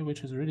 okay,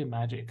 which is really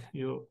magic.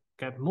 You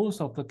get most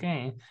of the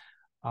gain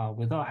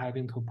without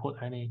having to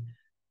put any,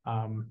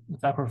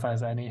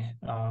 sacrifice any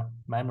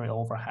memory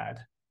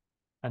overhead.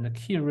 And the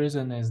key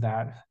reason is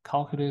that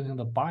calculating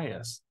the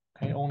bias,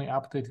 okay, only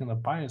updating the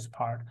bias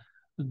part,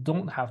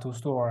 don't have to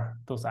store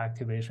those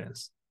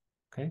activations,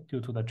 okay, due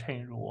to the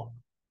chain rule.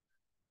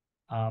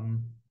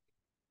 And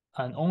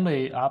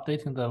only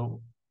updating the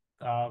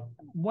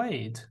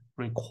weight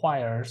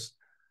requires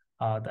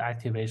the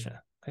activation,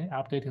 okay?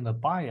 Updating the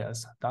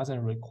bias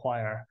doesn't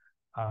require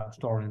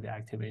storing the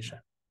activation.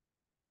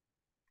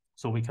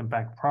 So we can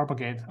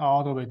backpropagate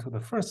all the way to the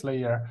first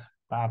layer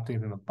by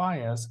updating the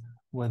bias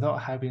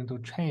without having to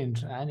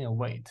change any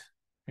weight,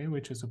 okay?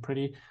 Which is a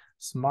pretty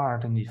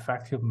smart and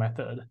effective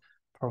method.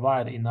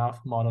 Provide enough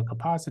model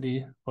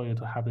capacity for you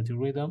to have the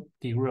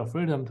degree of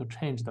freedom to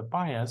change the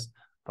bias,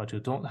 but you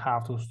don't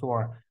have to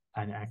store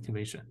any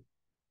activation.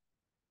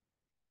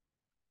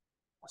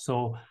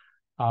 So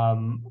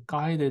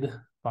guided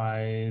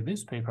by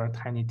this paper,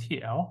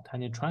 TinyTL,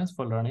 Tiny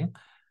Transfer Learning,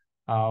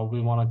 we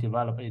want to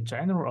develop a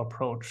general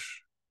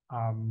approach.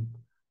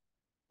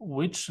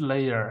 Which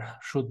layer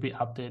should be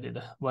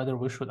updated, whether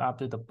we should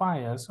update the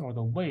bias or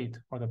the weight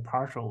or the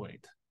partial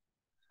weight.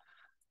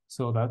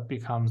 So that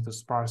becomes the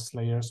sparse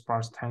layer,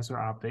 sparse tensor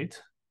update.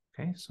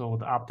 Okay, so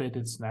the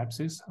updated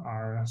synapses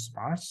are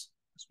sparse,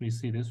 as we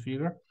see this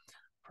figure.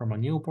 From a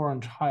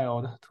newborn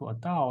child to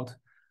adult,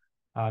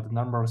 the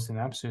number of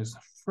synapses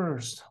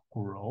first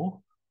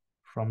grow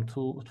from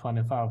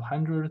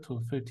 2,500 to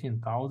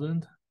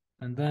 15,000.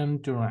 And then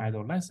during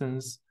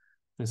adolescence,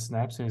 the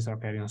synapses are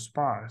getting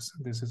sparse.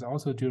 This is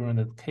also during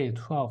the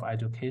K-12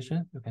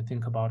 education. You can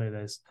think about it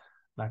as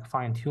like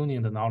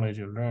fine-tuning the knowledge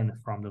you learned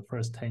from the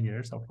first 10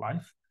 years of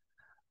life.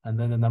 And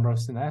then the number of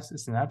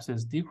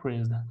synapses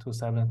decreased to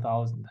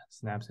 7,000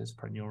 synapses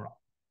per neuron.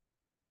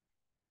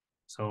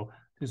 So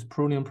this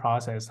pruning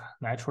process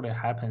naturally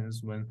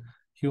happens when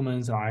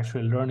humans are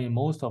actually learning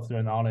most of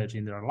their knowledge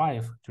in their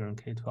life during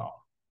K-12.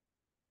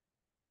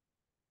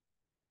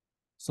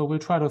 So we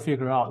try to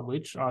figure out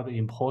which are the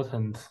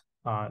important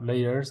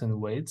layers and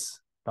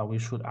weights that we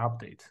should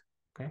update,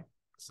 okay?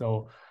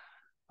 So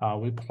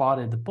we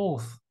plotted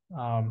both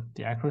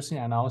the accuracy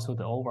and also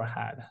the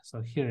overhead.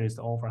 So here is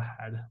the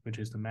overhead, which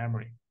is the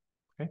memory,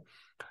 okay?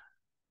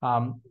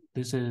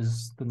 This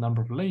is the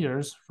number of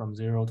layers from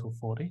 0 to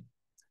 40.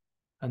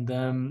 And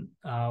then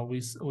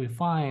we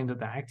find that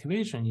the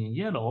activation in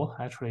yellow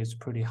actually is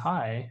pretty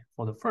high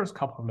for the first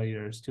couple of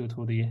layers due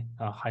to the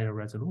higher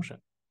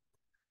resolution.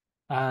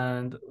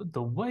 And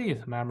the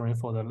weight memory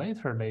for the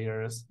later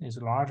layers is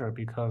larger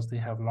because they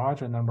have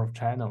larger number of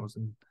channels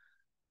and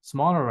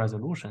smaller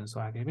resolution.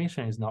 So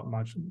activation is not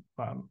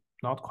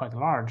quite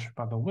large,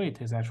 but the weight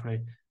is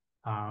actually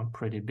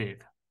pretty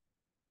big.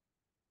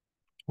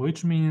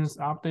 Which means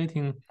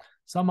updating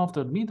some of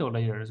the middle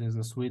layers is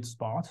a sweet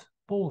spot.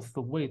 Both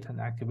the weight and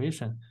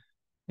activation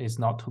is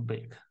not too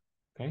big.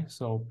 Okay,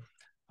 so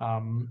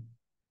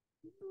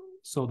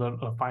so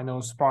the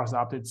final sparse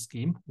update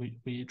scheme,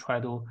 we try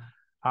to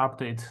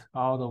update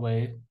all the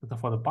way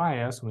for the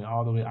bias, we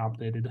all the way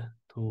updated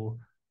to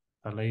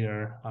the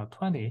layer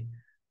 20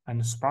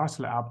 and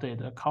sparsely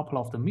update a couple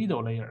of the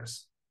middle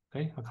layers,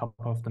 okay, a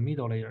couple of the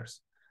middle layers.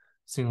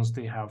 since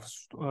they have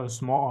a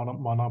small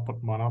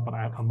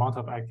amount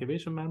of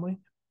activation memory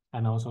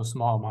and also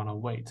small amount of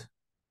weight.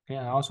 Okay,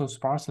 and also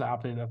sparsely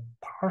updated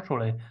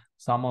partially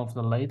some of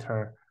the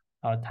later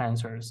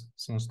tensors,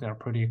 since they're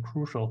pretty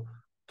crucial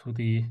to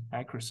the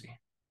accuracy.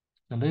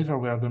 And later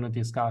we are going to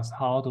discuss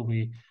how do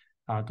we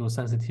do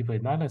sensitivity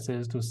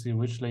analysis to see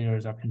which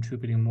layers are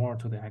contributing more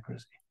to the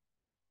accuracy.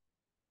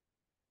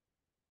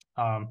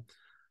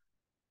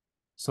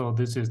 So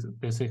this is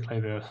basically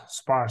the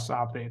sparse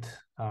update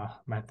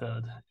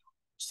method.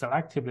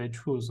 Selectively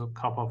choose a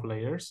couple of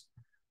layers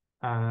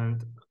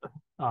and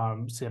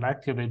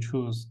selectively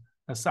choose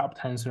a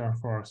subtensor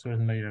for a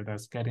certain layer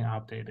that's getting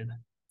updated.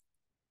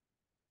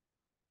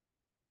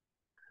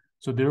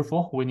 So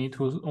therefore, we need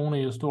to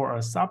only store a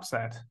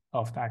subset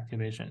of the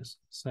activations.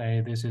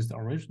 Say this is the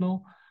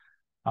original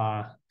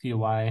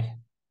dy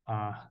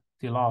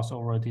d loss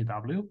over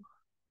dw,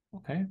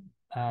 okay?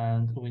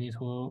 And we need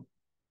to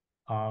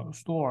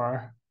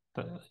store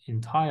the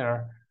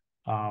entire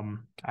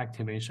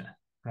activation,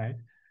 right?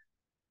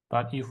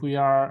 But if we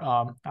are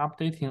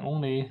updating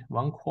only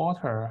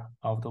 1/4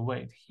 of the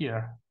weight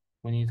here,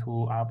 we need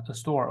to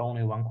store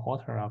only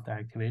 1/4 of the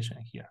activation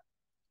here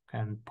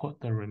and put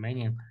the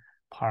remaining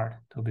part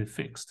to be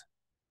fixed.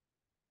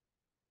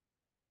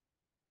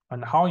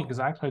 And how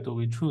exactly do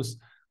we choose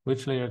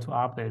which layer to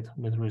update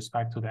with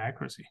respect to the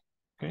accuracy?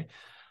 Okay,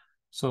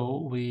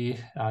 so we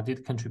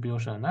did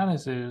contribution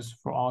analysis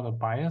for all the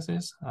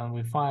biases, and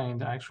we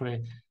find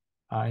actually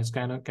it's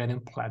kind of getting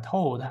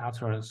plateaued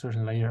after a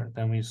certain layer,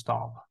 then we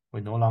stop.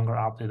 We no longer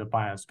update the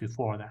bias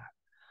before that.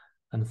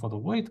 And for the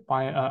weight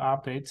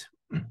update,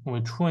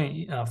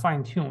 we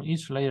fine-tune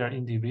each layer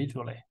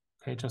individually,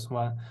 okay, just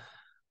one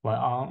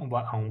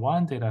on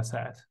one data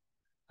set,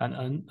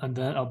 and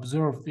then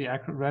observe the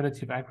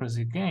relative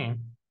accuracy gain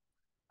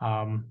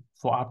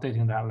for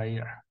updating that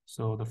layer.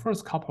 So the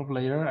first couple of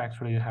layers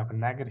actually have a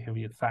negative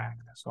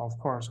effect. So of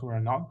course, we're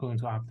not going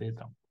to update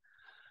them.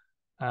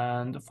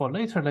 And for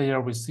later layer,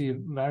 we see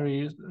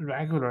very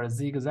regular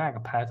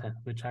zigzag pattern,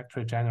 which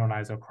actually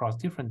generalize across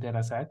different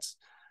data sets,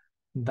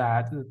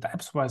 that the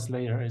depth-wise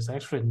layer is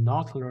actually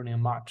not learning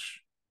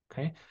much,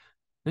 okay?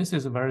 This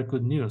is very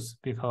good news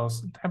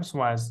because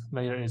depth-wise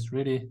layer is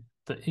really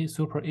the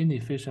super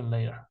inefficient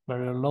layer,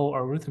 very low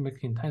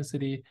arithmetic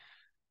intensity,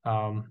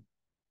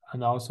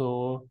 and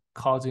also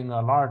causing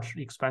a large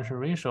expansion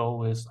ratio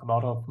with a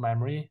lot of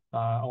memory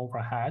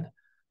overhead,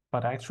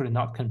 but actually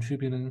not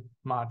contributing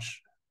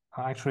much,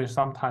 actually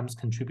sometimes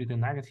contributing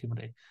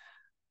negatively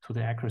to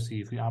the accuracy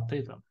if we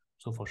update them.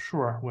 So for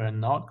sure, we're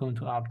not going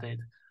to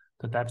update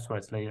the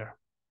depth-wise layer.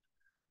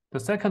 The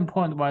second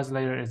point-wise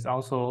layer is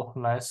also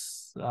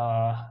less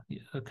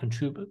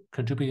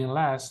contributing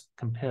less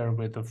compared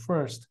with the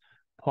first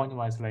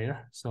point-wise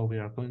layer. So we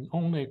are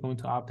only going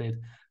to update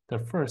the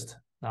first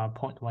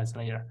point-wise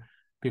layer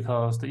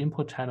because the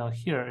input channel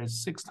here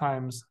is 6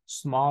 times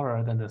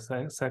smaller than the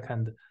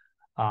second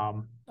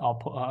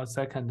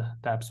second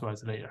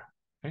depth-wise layer.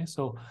 Okay,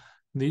 so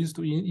these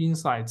two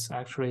insights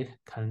actually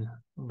can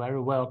very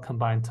well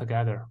combine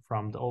together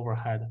from the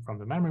overhead, from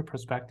the memory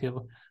perspective,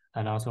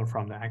 and also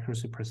from the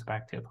accuracy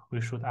perspective. We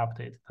should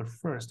update the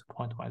first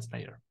point-wise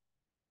layer,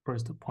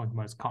 first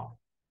point-wise count.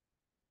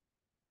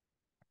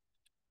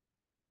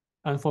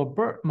 And for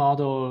BERT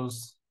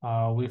models,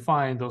 we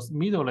find those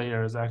middle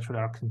layers actually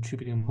are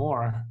contributing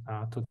more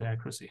to the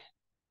accuracy,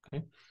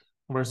 okay?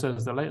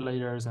 Versus the late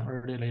layers and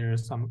early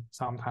layers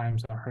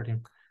sometimes are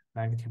hurting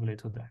negatively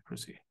to the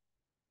accuracy.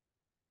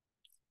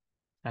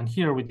 And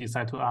here we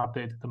decide to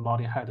update the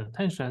multi-head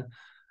attention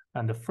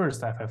and the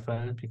first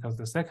FFN because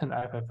the second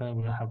FFN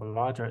will have a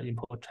larger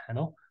input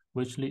channel,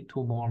 which lead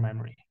to more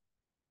memory.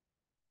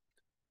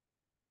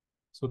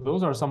 So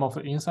those are some of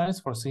the insights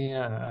for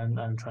CNN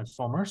and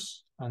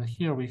transformers. And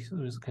here we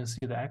can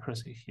see the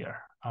accuracy here.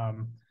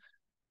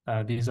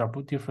 These are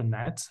different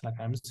nets like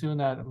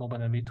MCUNet,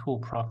 MobileNet V2,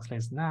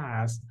 Proxless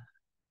NAS.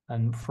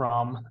 And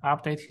from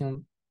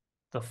updating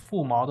the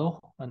full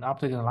model and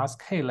updating the last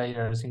K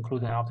layers,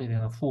 including updating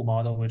the full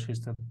model, which is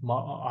the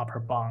upper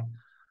bound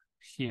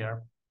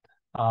here,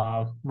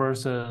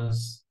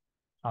 versus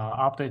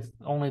update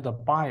only the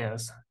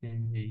bias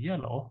in the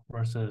yellow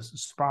versus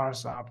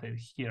sparse update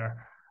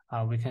here,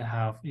 we can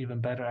have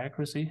even better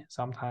accuracy.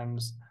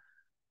 Sometimes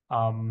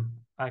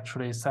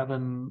actually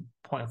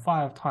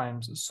 7.5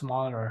 times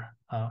smaller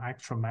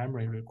actual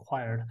memory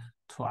required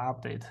to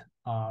update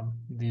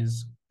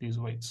these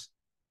weights.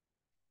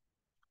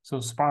 So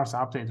sparse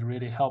update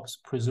really helps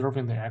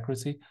preserving the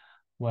accuracy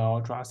while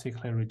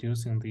drastically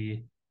reducing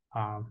the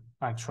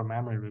actual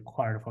memory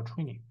required for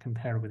training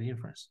compared with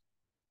inference.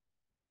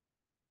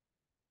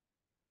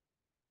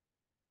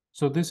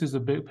 So this is a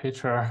big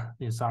picture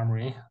in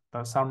summary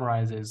that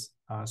summarizes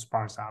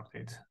sparse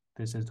update.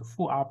 This is the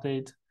full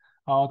update.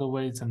 All the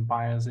weights and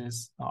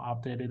biases are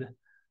updated.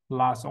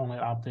 Last only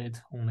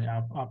update, only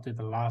update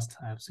the last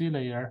FC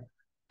layer.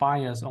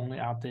 Bias only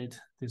update.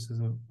 This is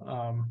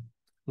a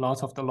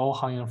lots of the low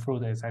hanging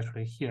fruit is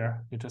actually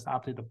here. You just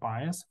update the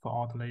bias for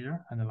all the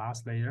layer and the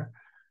last layer.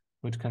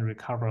 which can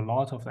recover a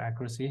lot of the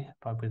accuracy,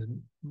 but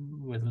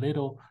with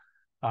little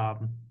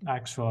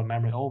actual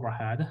memory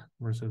overhead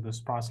versus the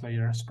sparse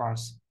layer,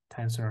 sparse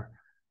tensor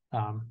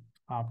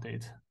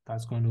update.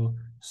 That's going to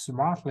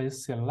smartly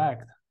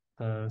select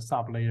the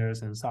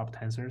sub-layers and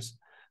sub-tensors.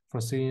 For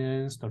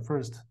CNNs, the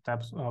first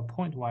step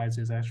point-wise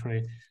is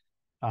actually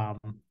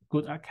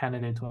good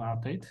candidate to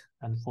update.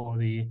 And for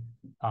the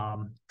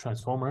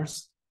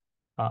transformers,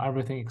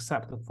 everything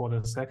except for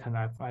the second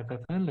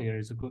FFN layer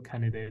is a good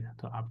candidate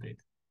to update.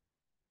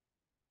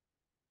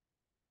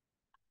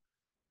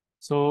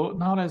 So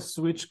now let's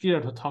switch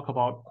gear to talk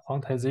about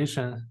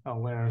quantization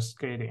aware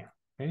scaling.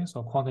 Okay,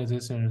 so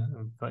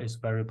quantization is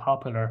very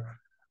popular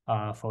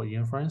for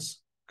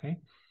inference. Okay,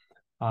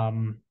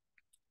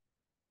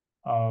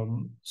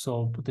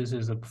 so this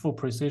is a full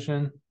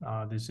precision.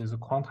 This is a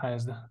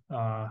quantized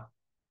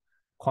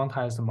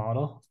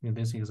model. In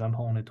this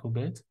example, only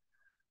 2-bit.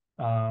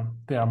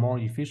 They are more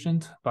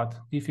efficient, but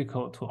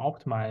difficult to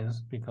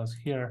optimize because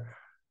here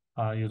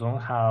you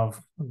don't have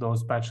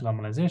those batch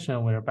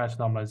normalization where batch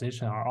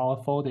normalization are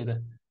all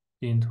folded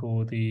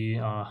into the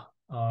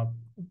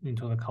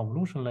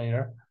convolution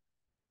layer.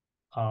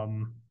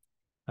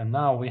 And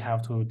now we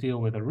have to deal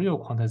with a real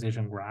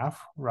quantization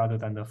graph rather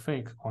than the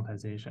fake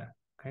quantization.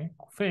 Okay,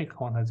 fake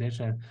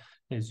quantization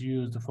is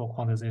used for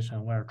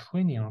quantization where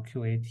training or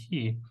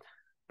QAT,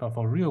 but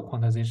for real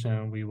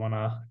quantization, we want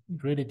to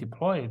really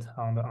deploy it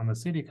on the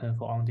silicon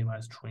for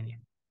on-device training.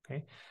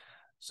 Okay,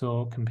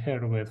 so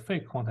compared with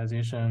fake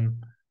quantization,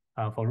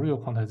 for real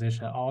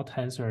quantization, all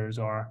tensors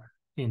are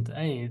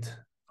int8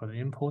 for the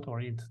input or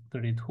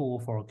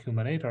int32 for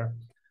accumulator,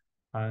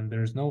 and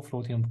there's no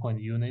floating point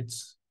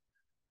units.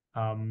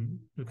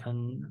 You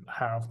can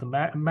have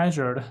the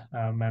measured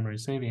memory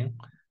saving,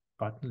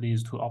 but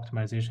leads to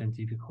optimization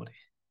difficulty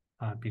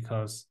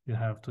because you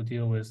have to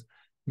deal with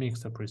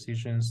mixed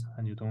precisions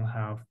and you don't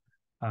have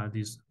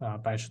this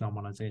batch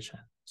normalization.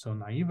 So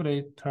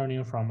naively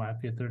turning from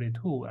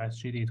IP32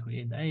 SGD to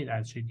int8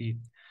 SGD,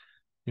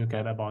 you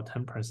get about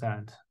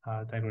 10%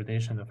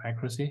 degradation of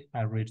accuracy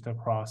averaged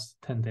across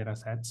 10 data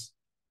sets.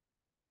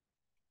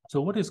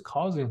 So what is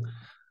causing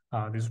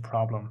this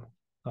problem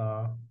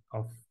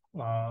of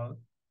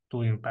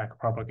doing back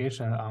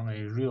propagation on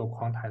a real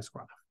quantized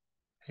graph?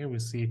 Here we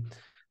see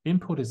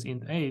input is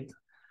int8,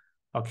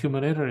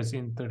 accumulator is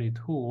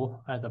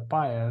int32 at the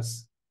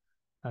bias,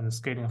 and the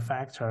scaling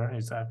factor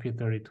is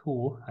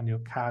IP32, and you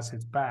cast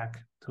it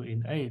back to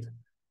int8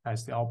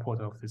 as the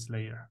output of this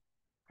layer.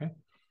 Okay,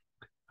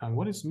 and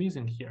what is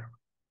missing here?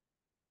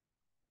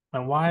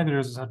 And why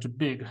there's such a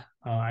big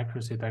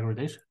accuracy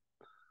degradation?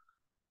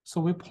 So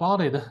we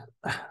plotted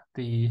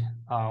the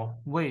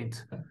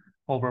weight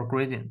over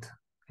gradient.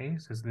 Okay,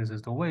 since this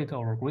is the weight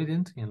over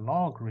gradient in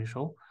log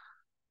ratio,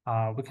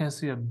 we can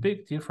see a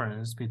big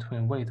difference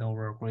between weight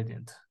over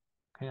gradient.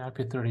 Okay,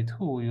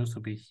 IP32 used to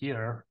be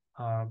here,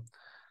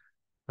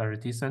 very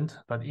decent,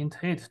 but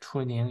int8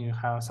 training, you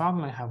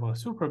suddenly have a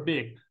super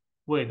big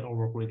weight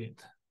over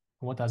gradient.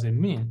 What does it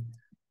mean?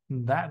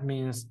 That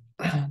means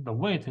the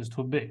weight is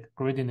too big,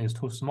 gradient is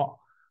too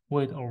small,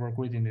 weight over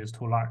gradient is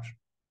too large.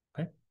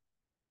 Okay,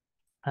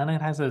 and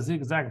it has a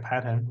zigzag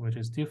pattern, which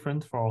is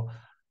different for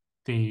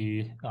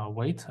the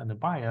weight and the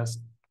bias,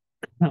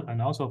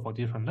 and also for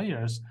different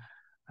layers.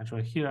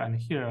 Actually, here and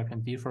here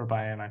can differ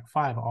by like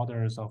 5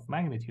 orders of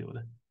magnitude.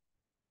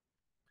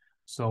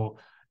 So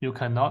you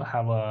cannot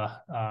have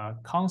a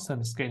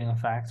constant scaling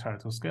factor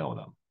to scale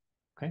them.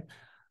 Okay,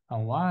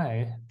 and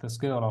why the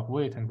scale of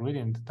weight and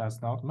gradient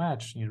does not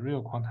match in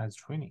real quantized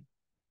training?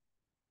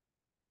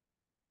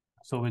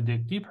 So we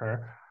dig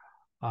deeper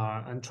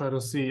and try to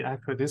see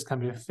actually this can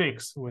be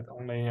fixed with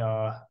only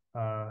a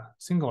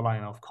single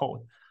line of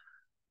code.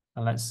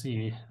 And let's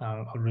see,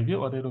 I'll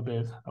review a little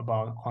bit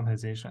about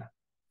quantization.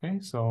 Okay,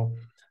 so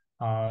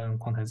in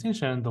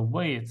quantization, the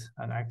weight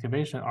and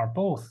activation are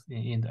both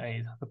in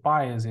int8. The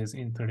bias is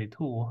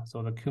int32,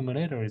 so the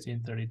accumulator is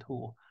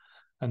int32.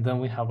 And then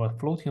we have a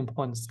floating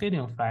point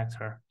scaling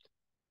factor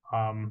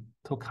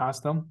to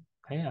custom.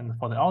 Okay, and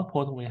for the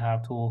output, we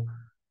have to,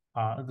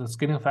 the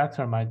scaling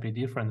factor might be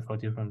different for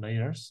different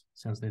layers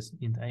since it's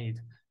int8.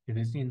 If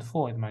it's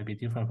int4, it might be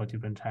different for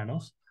different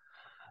channels.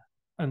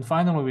 And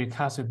finally, we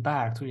cast it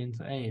back to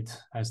int8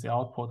 as the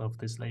output of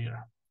this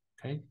layer.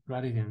 Okay,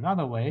 write it in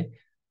another way.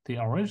 The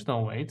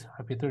original weight,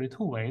 IP32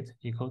 weight,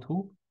 equal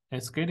to a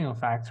scaling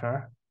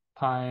factor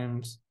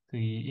times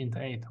the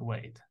int8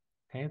 weight.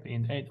 Okay, the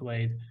int8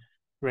 weight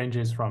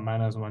ranges from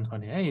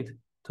 -128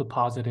 to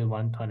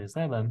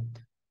 +127,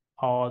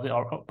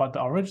 but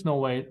the original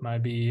weight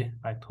might be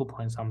like 2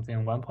 point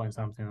something, 1 point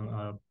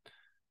something,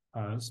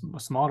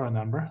 smaller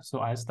number.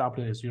 So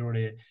SW is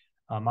usually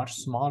much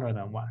smaller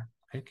than 1.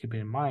 Okay, keep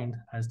in mind,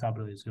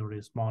 SW is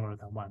usually smaller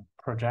than 1,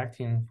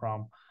 projecting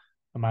from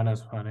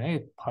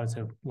 -28,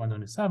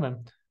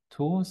 +127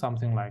 to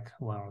something like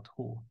 1 or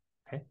 2.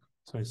 Okay,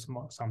 so it's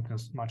something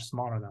much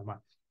smaller than 1.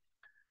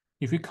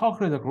 If we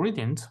calculate the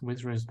gradient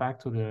with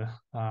respect to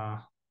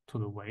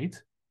the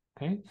weight,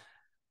 okay,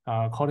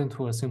 according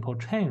to a simple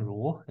chain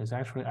rule, it's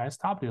actually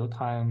SW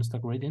times the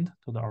gradient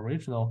to the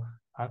original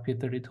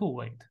IP32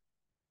 weight.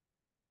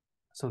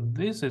 So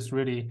this is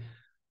really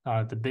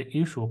the big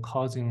issue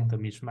causing the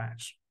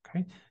mismatch.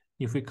 Okay,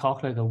 if we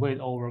calculate the weight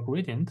over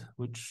gradient,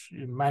 which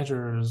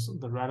measures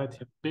the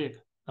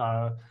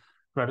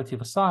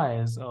relative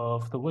size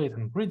of the weight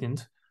and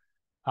gradient,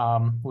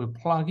 we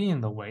plug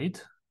in the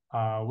weight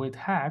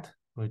hat,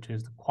 which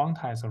is the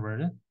quantized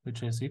version,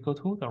 which is equal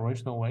to the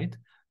original weight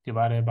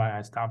divided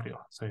by SW.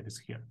 So it is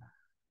here.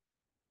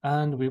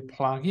 And we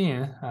plug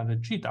in the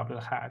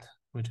GW hat,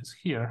 which is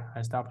here,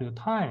 SW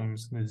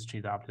times this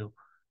GW.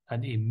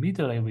 And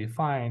immediately we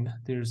find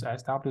there's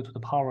SW to the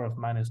power of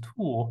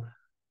 -2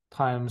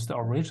 times the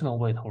original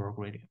weight over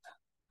gradient.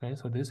 Okay,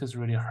 so this is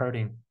really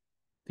hurting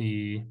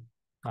the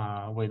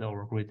weight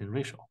over gradient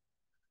ratio.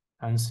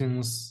 And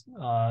since,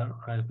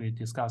 like we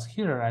discussed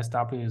here,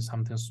 SW is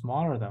something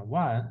smaller than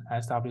 1,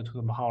 SW to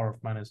the power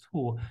of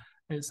 -2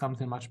 is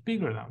something much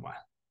bigger than 1,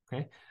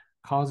 okay?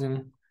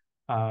 Causing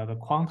the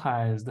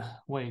quantized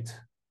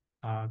weight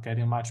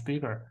getting much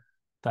bigger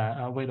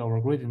than weight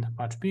over gradient,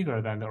 much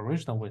bigger than the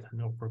original weight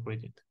over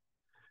gradient.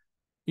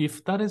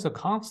 If that is a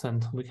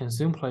constant, we can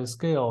simply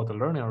scale the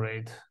learning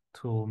rate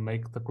to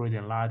make the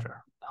gradient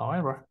larger.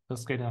 However, the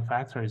scaling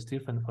factor is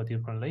different for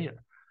different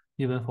layers.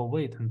 Even for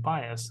weight and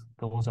bias,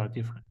 those are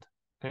different,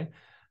 okay?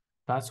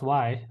 That's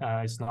why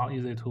it's not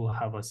easy to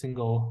have a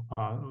single,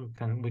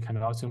 we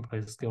cannot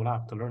simply scale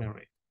up the learning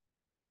rate.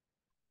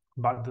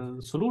 But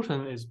the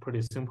solution is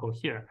pretty simple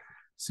here.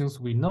 Since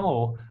we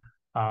know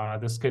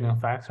the scaling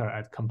factor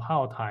at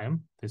compile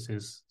time, this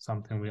is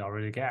something we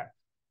already get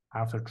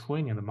after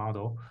training the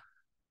model,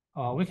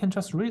 we can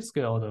just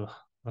rescale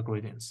the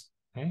gradients,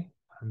 okay?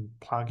 And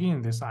plug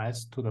in this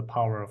s to the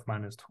power of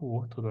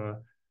 -2 to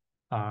the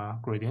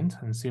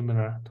gradient, and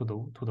similar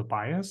to the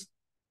bias.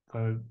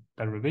 The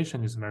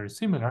derivation is very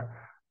similar,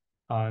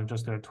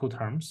 just there are 2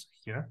 terms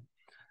here.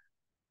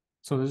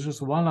 So there's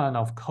just one line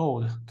of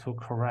code to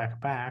correct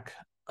back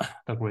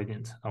the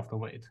gradient of the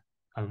weight,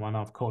 and one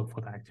of code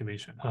for the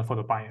activation, for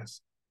the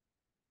bias.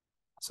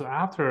 So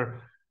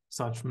after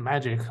such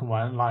magic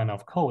one line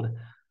of code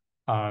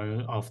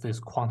of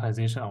this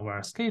quantization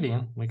aware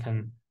scaling, we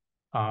can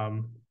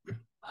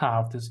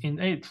have this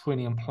innate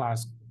training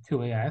plus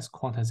QAS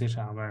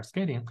quantization aware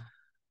scaling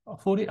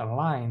fully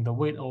align the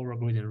weight over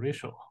gradient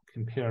ratio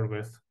compared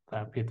with the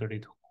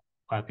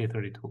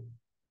IP32,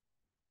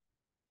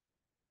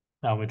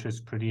 which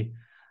is pretty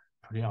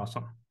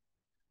awesome.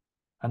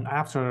 And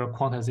after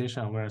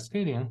quantization aware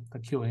scaling, the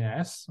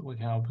QAS, we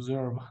can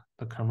observe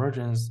the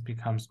convergence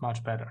becomes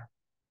much better.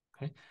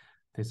 Okay,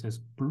 this is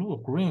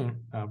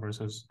blue-green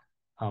versus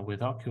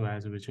without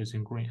QAS, which is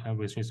in green,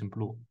 which is in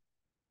blue.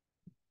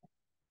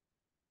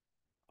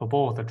 For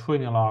both the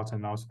training loss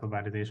and also the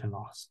validation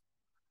loss.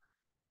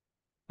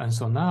 And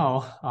so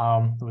now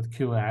with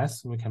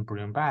QAS, we can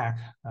bring back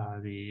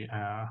the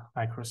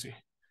accuracy.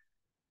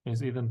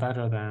 It's even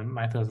better than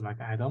methods like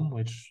ADAM,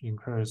 which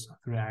incurs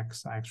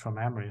 3x extra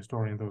memory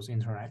storing those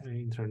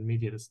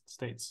intermediate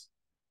states,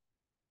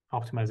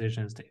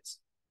 optimization states.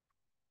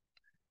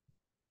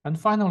 And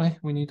finally,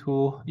 we need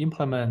to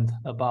implement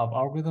above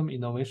algorithm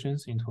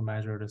innovations into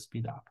measure the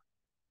speed up.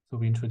 So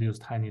we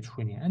introduced tiny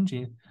training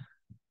engine.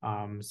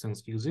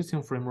 Since the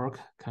existing framework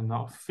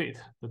cannot fit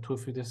the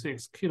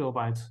 256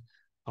 kilobytes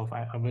of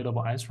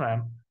available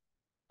SRAM,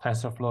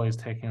 TensorFlow is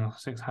taking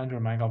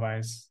 600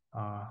 megabytes,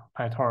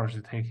 PyTorch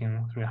is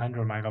taking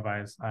 300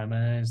 megabytes,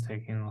 MNN is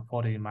taking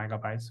 40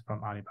 megabytes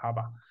from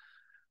Alibaba.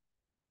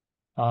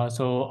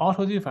 So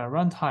AutoDiff at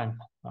runtime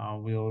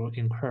will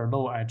incur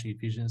low edge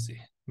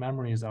efficiency.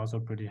 Memory is also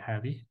pretty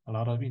heavy. A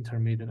lot of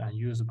intermediate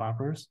unused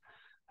buffers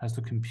has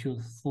to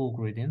compute full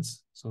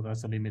gradients. So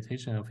that's a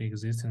limitation of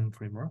existing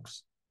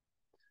frameworks.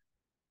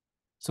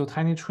 So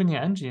tiny training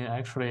engine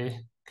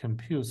actually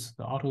computes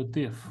the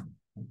AutoDiff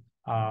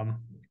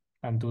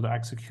and do the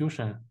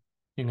execution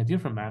in a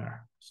different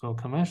manner. So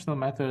conventional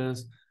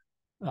methods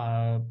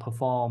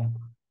perform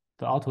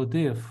the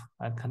AutoDiff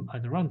at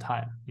the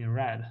runtime in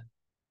red.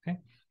 Okay,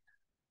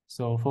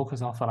 so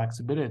focus on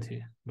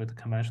flexibility with the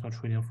conventional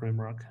training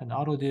framework, and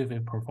AutoDiff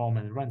is performed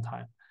at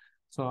runtime.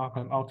 So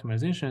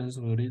optimizations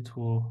will lead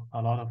to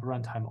a lot of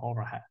runtime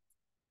overhead.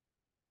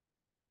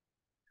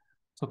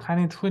 So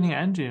tiny training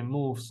engine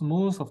moves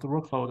most of the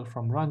workload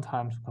from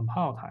runtime to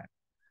compile time,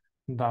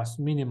 thus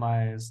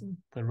minimize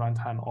the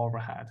runtime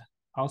overhead.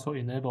 Also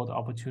enable the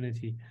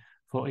opportunity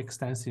for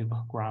extensive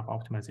graph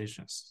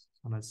optimizations.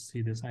 So let's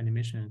see this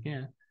animation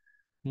again.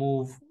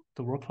 Move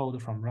the workload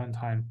from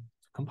runtime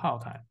to compile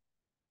time.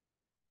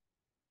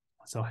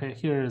 So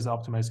here is the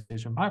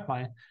optimization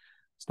pipeline,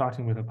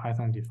 starting with a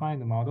Python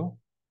defined model,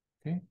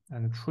 okay,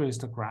 and trace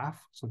the graph.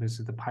 So this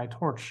is the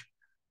PyTorch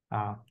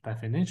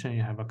definition.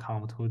 You have a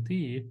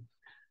count2D,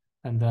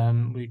 and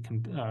then we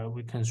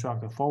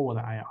construct a forward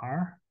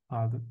IR,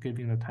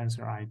 giving the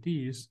tensor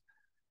IDs,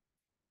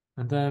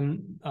 and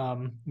then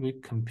we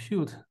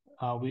compute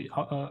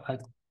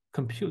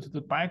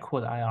the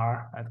backward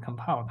IR at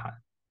compile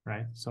time,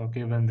 right? So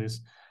given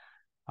this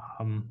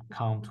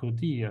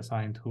count2D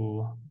assigned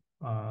to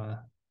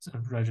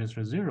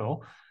register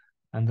 0,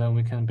 And then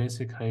we can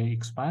basically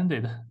expand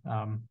it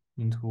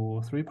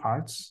into three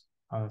parts,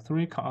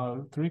 three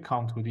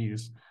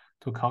contours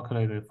to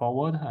calculate the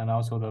forward and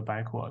also the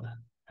backward.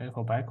 Okay,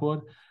 for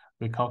backward,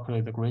 we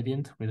calculate the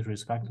gradient with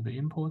respect to the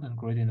input and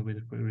gradient with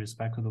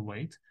respect to the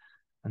weight,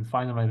 and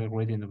finally the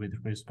gradient with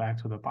respect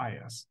to the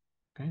bias.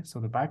 Okay, so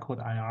the backward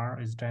IR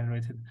is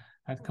generated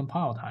at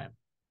compile time.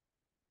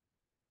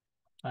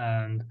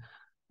 And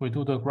we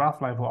do the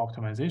graph level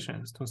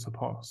optimizations to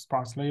support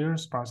sparse layer,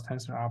 sparse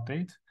tensor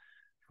update.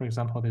 For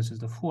example, this is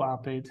the full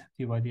update,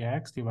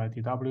 dydx,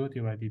 dydw,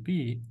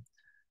 dydb.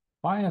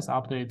 Bias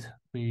update,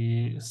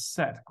 we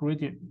set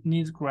gradient,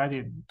 needs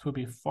gradient to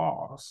be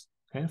false,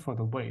 okay, for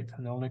the weight,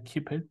 and only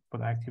keep it for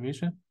the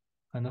activation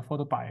and for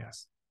the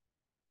bias.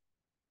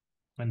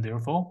 And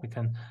therefore, we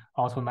can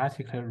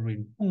automatically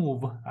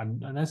remove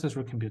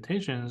unnecessary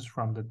computations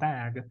from the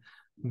DAG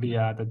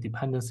via the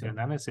dependency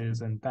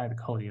analysis and DAG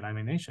code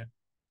elimination.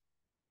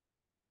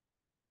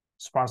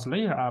 Sparse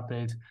layer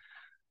update,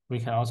 we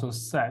can also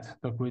set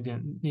the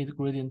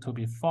gradient to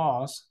be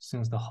false,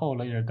 since the whole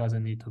layer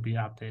doesn't need to be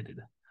updated.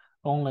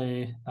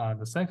 Only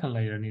the second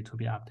layer need to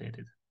be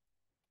updated.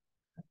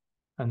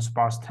 And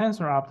sparse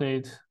tensor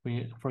update,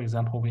 for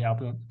example, we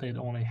update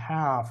only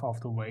half of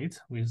the weight.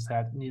 We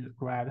set need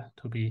grad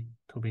to be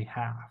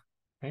half.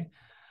 Okay,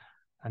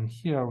 and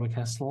here we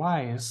can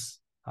slice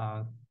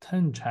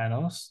 10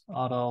 channels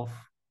out of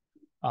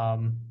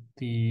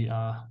the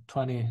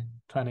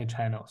 20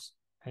 channels.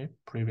 Okay,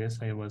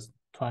 previously it was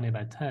 20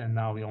 by 10.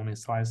 Now we only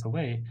slice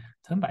away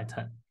 10 by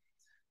 10.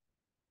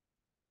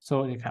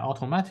 So you can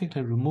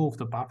automatically remove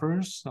the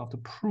buffers of the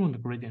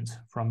pruned gradient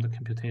from the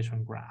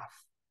computation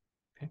graph.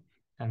 Okay,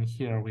 and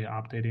here we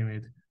are updating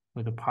it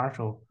with a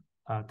partial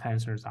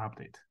tensors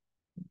update.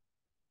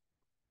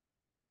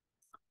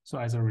 So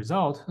as a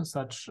result,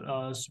 such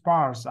a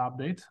sparse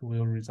update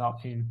will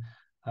result in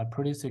a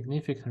pretty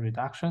significant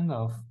reduction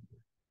of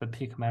the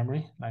peak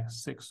memory, like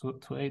 6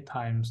 to 8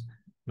 times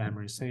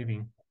memory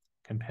saving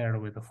compared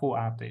with the full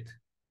update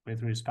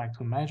with respect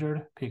to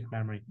measured peak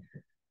memory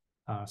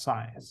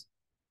size.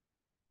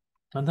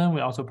 And then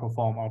we also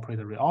perform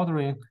operator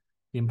reordering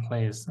in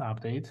place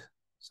update.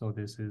 So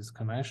this is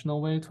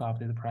conventional way to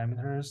update the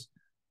parameters,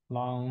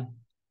 long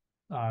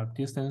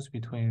distance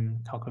between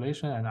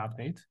calculation and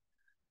update.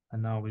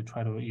 And now we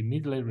try to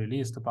immediately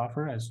release the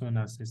buffer as soon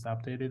as it's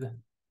updated.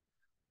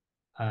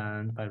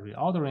 And by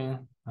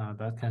reordering,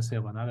 that can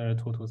save another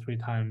 2 to 3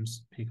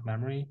 times peak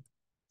memory.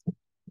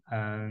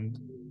 And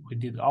we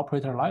did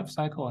operator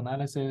lifecycle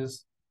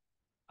analysis.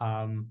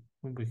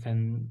 We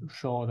can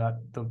show that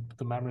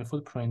the memory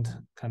footprint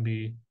can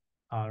be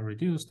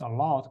reduced a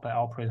lot by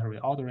operator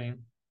reordering.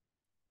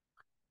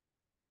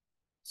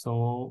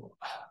 So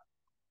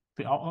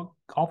the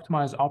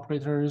optimized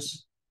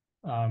operators,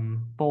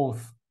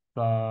 both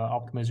the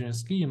optimization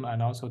scheme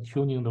and also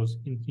tuning those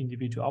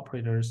individual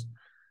operators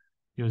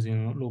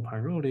using loop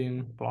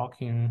unrolling,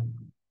 blocking,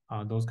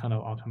 those kind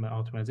of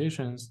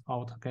optimizations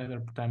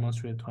altogether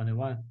demonstrate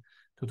 21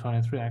 to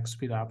 23x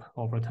speed up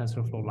over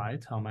TensorFlow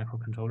Lite on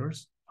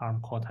microcontrollers, ARM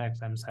Cortex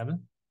M7.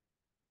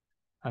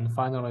 And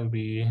finally,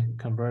 we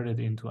converted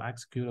into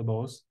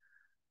executables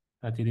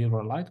that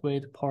deliver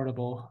lightweight,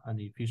 portable, and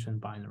efficient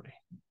binary.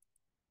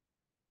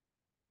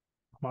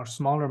 Much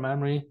smaller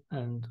memory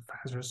and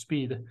faster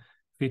speed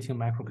fitting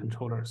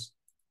microcontrollers.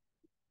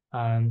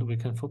 And we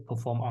can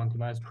perform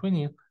on-device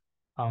training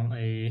on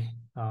a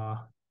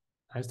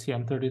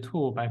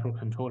STM32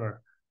 microcontroller.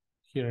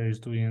 Here is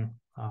doing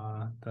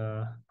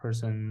the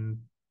person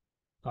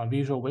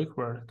visual wake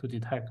word to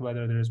detect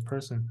whether there is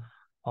person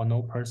or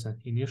no person.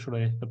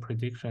 Initially, the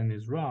prediction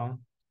is wrong.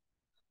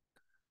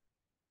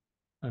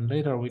 And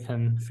later we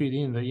can feed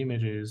in the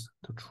images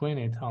to train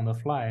it on the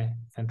fly.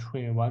 Can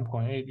train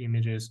 1.8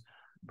 images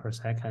per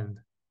second.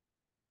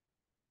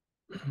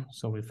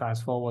 So we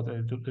fast forward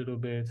a little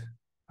bit.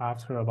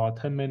 After about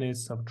 10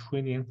 minutes of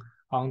training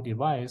on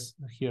device,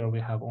 here we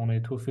have only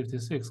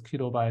 256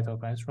 kilobytes of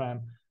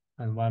SRAM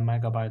and 1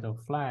 megabyte of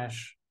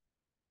flash,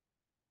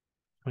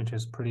 which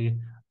is pretty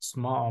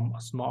small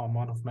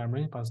amount of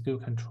memory, but still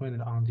can train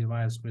it on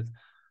device with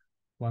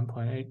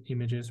 1.8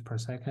 images per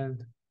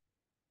second.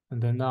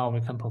 And then now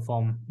we can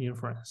perform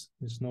inference.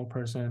 There's no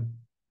person.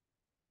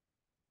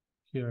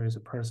 Here is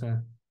a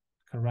person.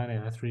 Can run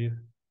it at 3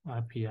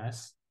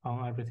 FPS.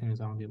 Everything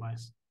is on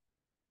device.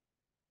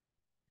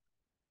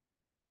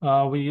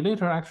 We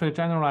later actually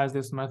generalized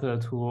this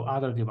method to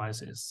other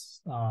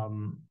devices,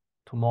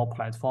 to more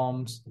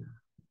platforms,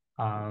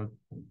 on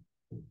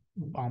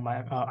my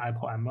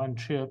Apple M1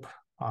 chip,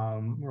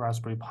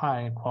 Raspberry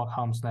Pi,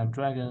 Qualcomm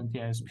Snapdragon,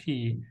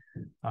 DSP,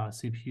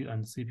 CPU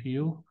and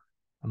CPU.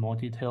 And more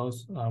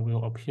details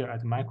will appear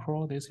at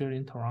Micro this year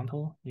in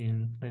Toronto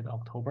in late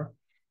October.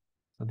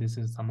 So this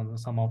is some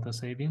of the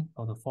saving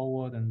of the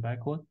forward and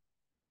backward.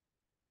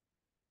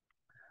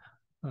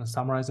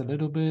 Summarize a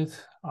little bit.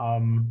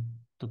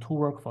 The two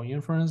work for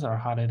inference are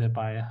highlighted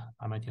by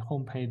MIT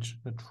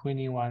homepage. The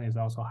training one is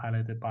also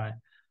highlighted by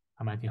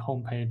MIT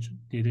homepage,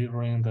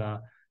 delivering the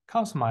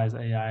customize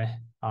AI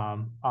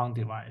on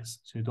device.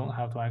 So you don't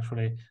have to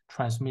actually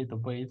transmit the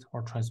weight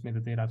or transmit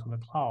the data to the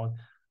cloud.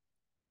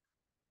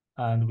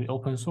 And we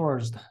open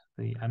sourced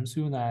the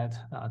MCUNet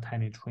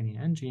tiny training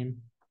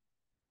engine.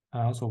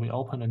 Also, we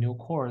opened a new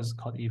course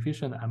called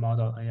Efficient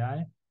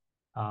ML.ai.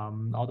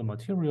 All the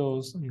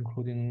materials,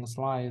 including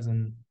slides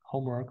and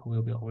homework,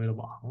 will be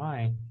available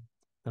online.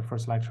 The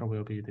first lecture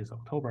will be this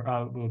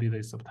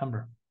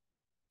September.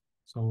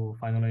 So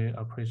finally,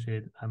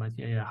 appreciate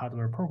MIT AI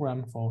Hardware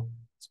Program for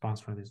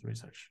sponsoring this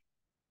research.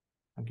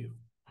 Thank you.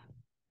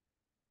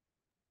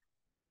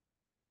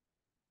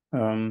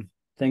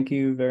 Thank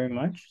you very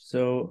much.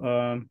 So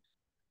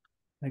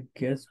I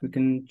guess we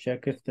can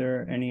check if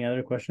there are any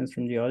other questions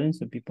from the audience.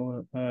 So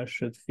people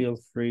should feel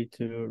free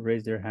to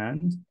raise their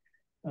hands.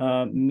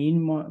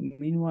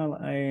 Meanwhile,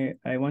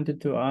 I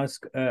wanted to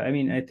ask,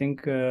 I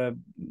think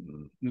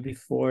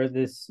before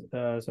this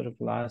sort of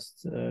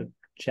last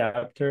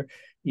chapter,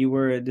 you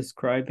were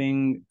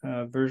describing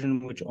a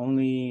version which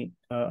only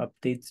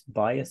updates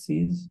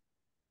biases.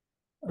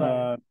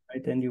 Right.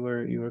 Right, and you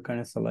were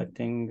kind of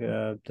selecting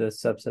the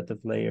subset of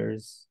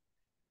layers.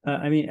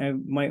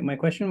 My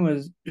question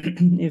was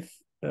if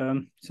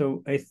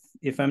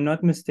if I'm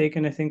not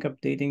mistaken, I think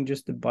updating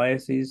just the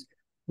biases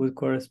would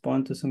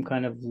correspond to some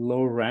kind of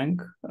low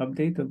rank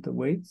update of the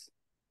weights.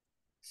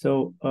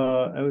 So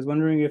I was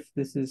wondering if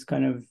this is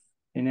kind of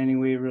in any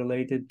way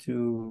related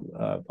to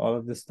all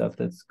of this stuff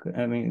that's,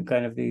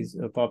 kind of these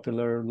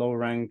popular low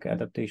rank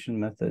adaptation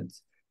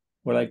methods,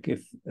 or like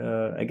if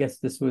I guess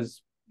this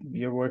was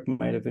your work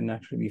might have been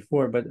actually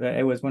before, but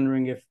I was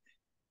wondering if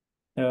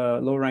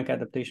low rank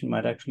adaptation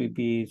might actually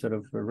be sort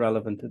of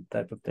relevant to the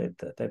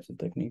types of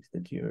techniques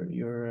that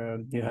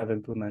you have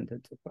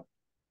implemented so far.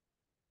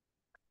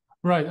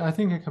 Right. I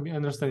think it can be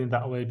understood in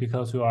that way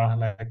because you are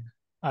like,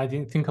 I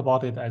didn't think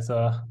about it as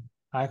a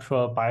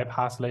actual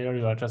bypass layer.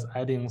 You are just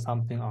adding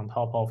something on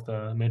top of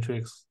the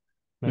matrix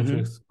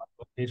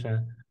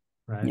application,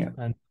 right? Yeah.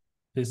 And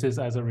this is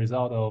as a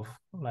result of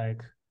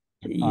like.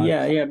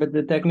 Yeah,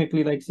 but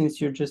technically, like,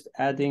 since you're just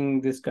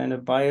adding this kind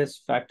of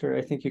bias factor,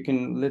 I think you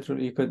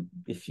could,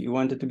 if you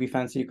wanted to be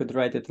fancy, you could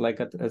write it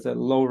like as a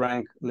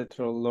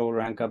literal low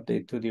rank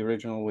update to the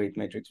original weight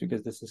matrix,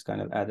 because this is kind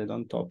of added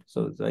on top.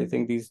 So I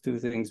think these two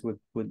things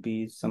would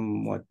be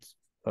somewhat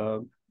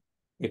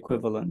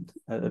equivalent,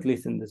 at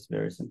least in this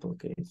very simple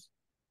case.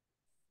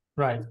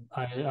 Right,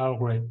 I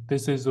agree.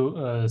 This is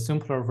a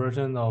simpler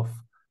version of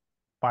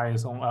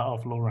bias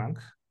of low rank,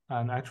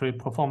 and actually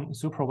perform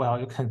super well.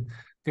 You can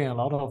gain a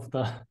lot of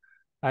the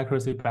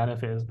accuracy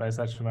benefits by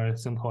such very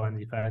simple and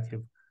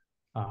effective.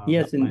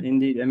 Yes,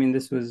 indeed.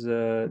 This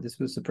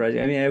was surprising.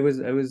 I was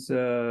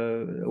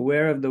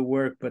aware of the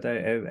work, but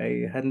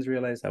I hadn't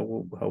realized how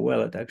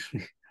well it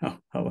actually how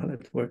well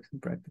it works in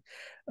practice.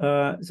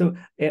 So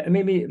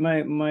maybe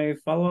my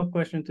follow-up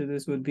question to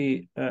this would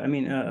be, a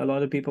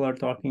lot of people are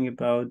talking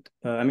about,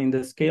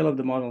 the scale of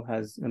the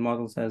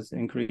models has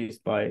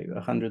increased by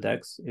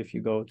 100x if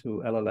you go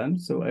to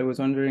LLMs. So I was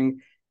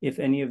wondering if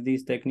any of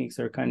these techniques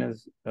are kind of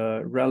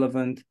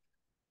relevant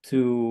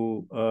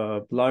to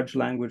large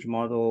language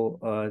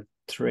model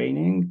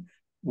training,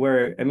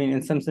 where,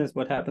 in some sense,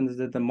 what happens is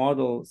that the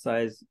model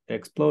size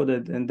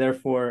exploded, and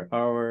therefore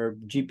our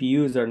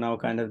GPUs are now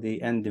kind of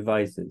the end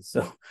devices.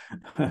 So,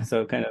 I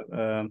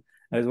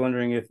was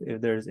wondering if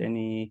there's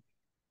any,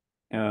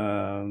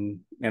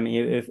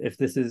 if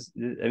this is,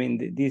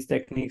 these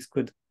techniques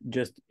could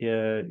just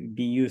be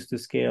used to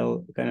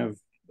scale kind of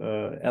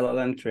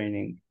LLM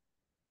training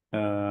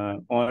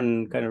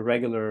on kind of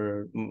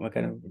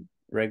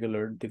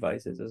regular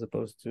devices, as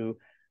opposed to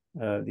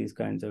these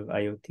kinds of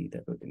IoT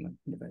type of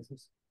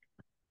devices.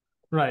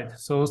 Right.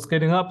 So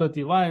scaling up the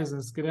device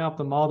and scaling up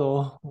the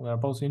model, we're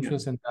both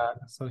interested in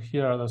that. So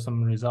here are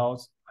some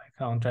results,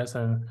 like on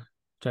Jetson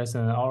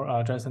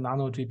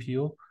Nano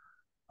GPU,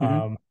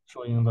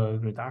 showing the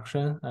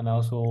reduction, and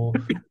also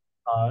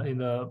in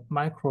the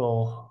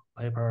micro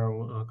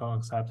paper got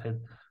accepted,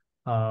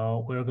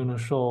 we're going to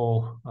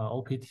show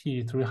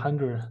OPT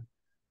 300.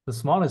 The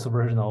smallest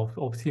version of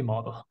OPT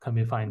model can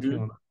be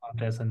fine-tuned on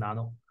Jetson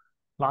Nano.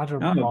 Larger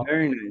model.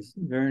 Very nice,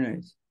 very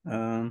nice.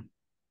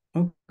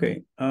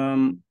 Okay,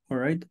 all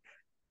right.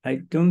 I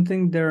don't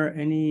think there are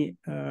any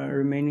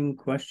remaining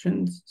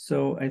questions,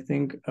 so I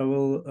think I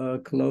will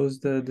close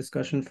the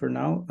discussion for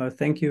now.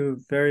 Thank you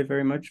very,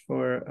 very much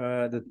for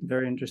the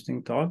very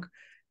interesting talk.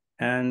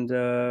 And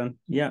I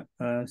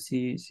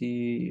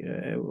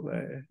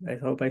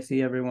hope I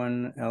see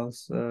everyone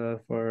else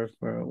for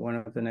one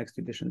of the next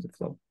editions of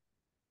Flow.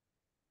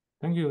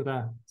 Thank you,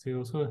 Dan. See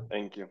you soon.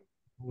 Thank you.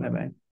 Bye-bye.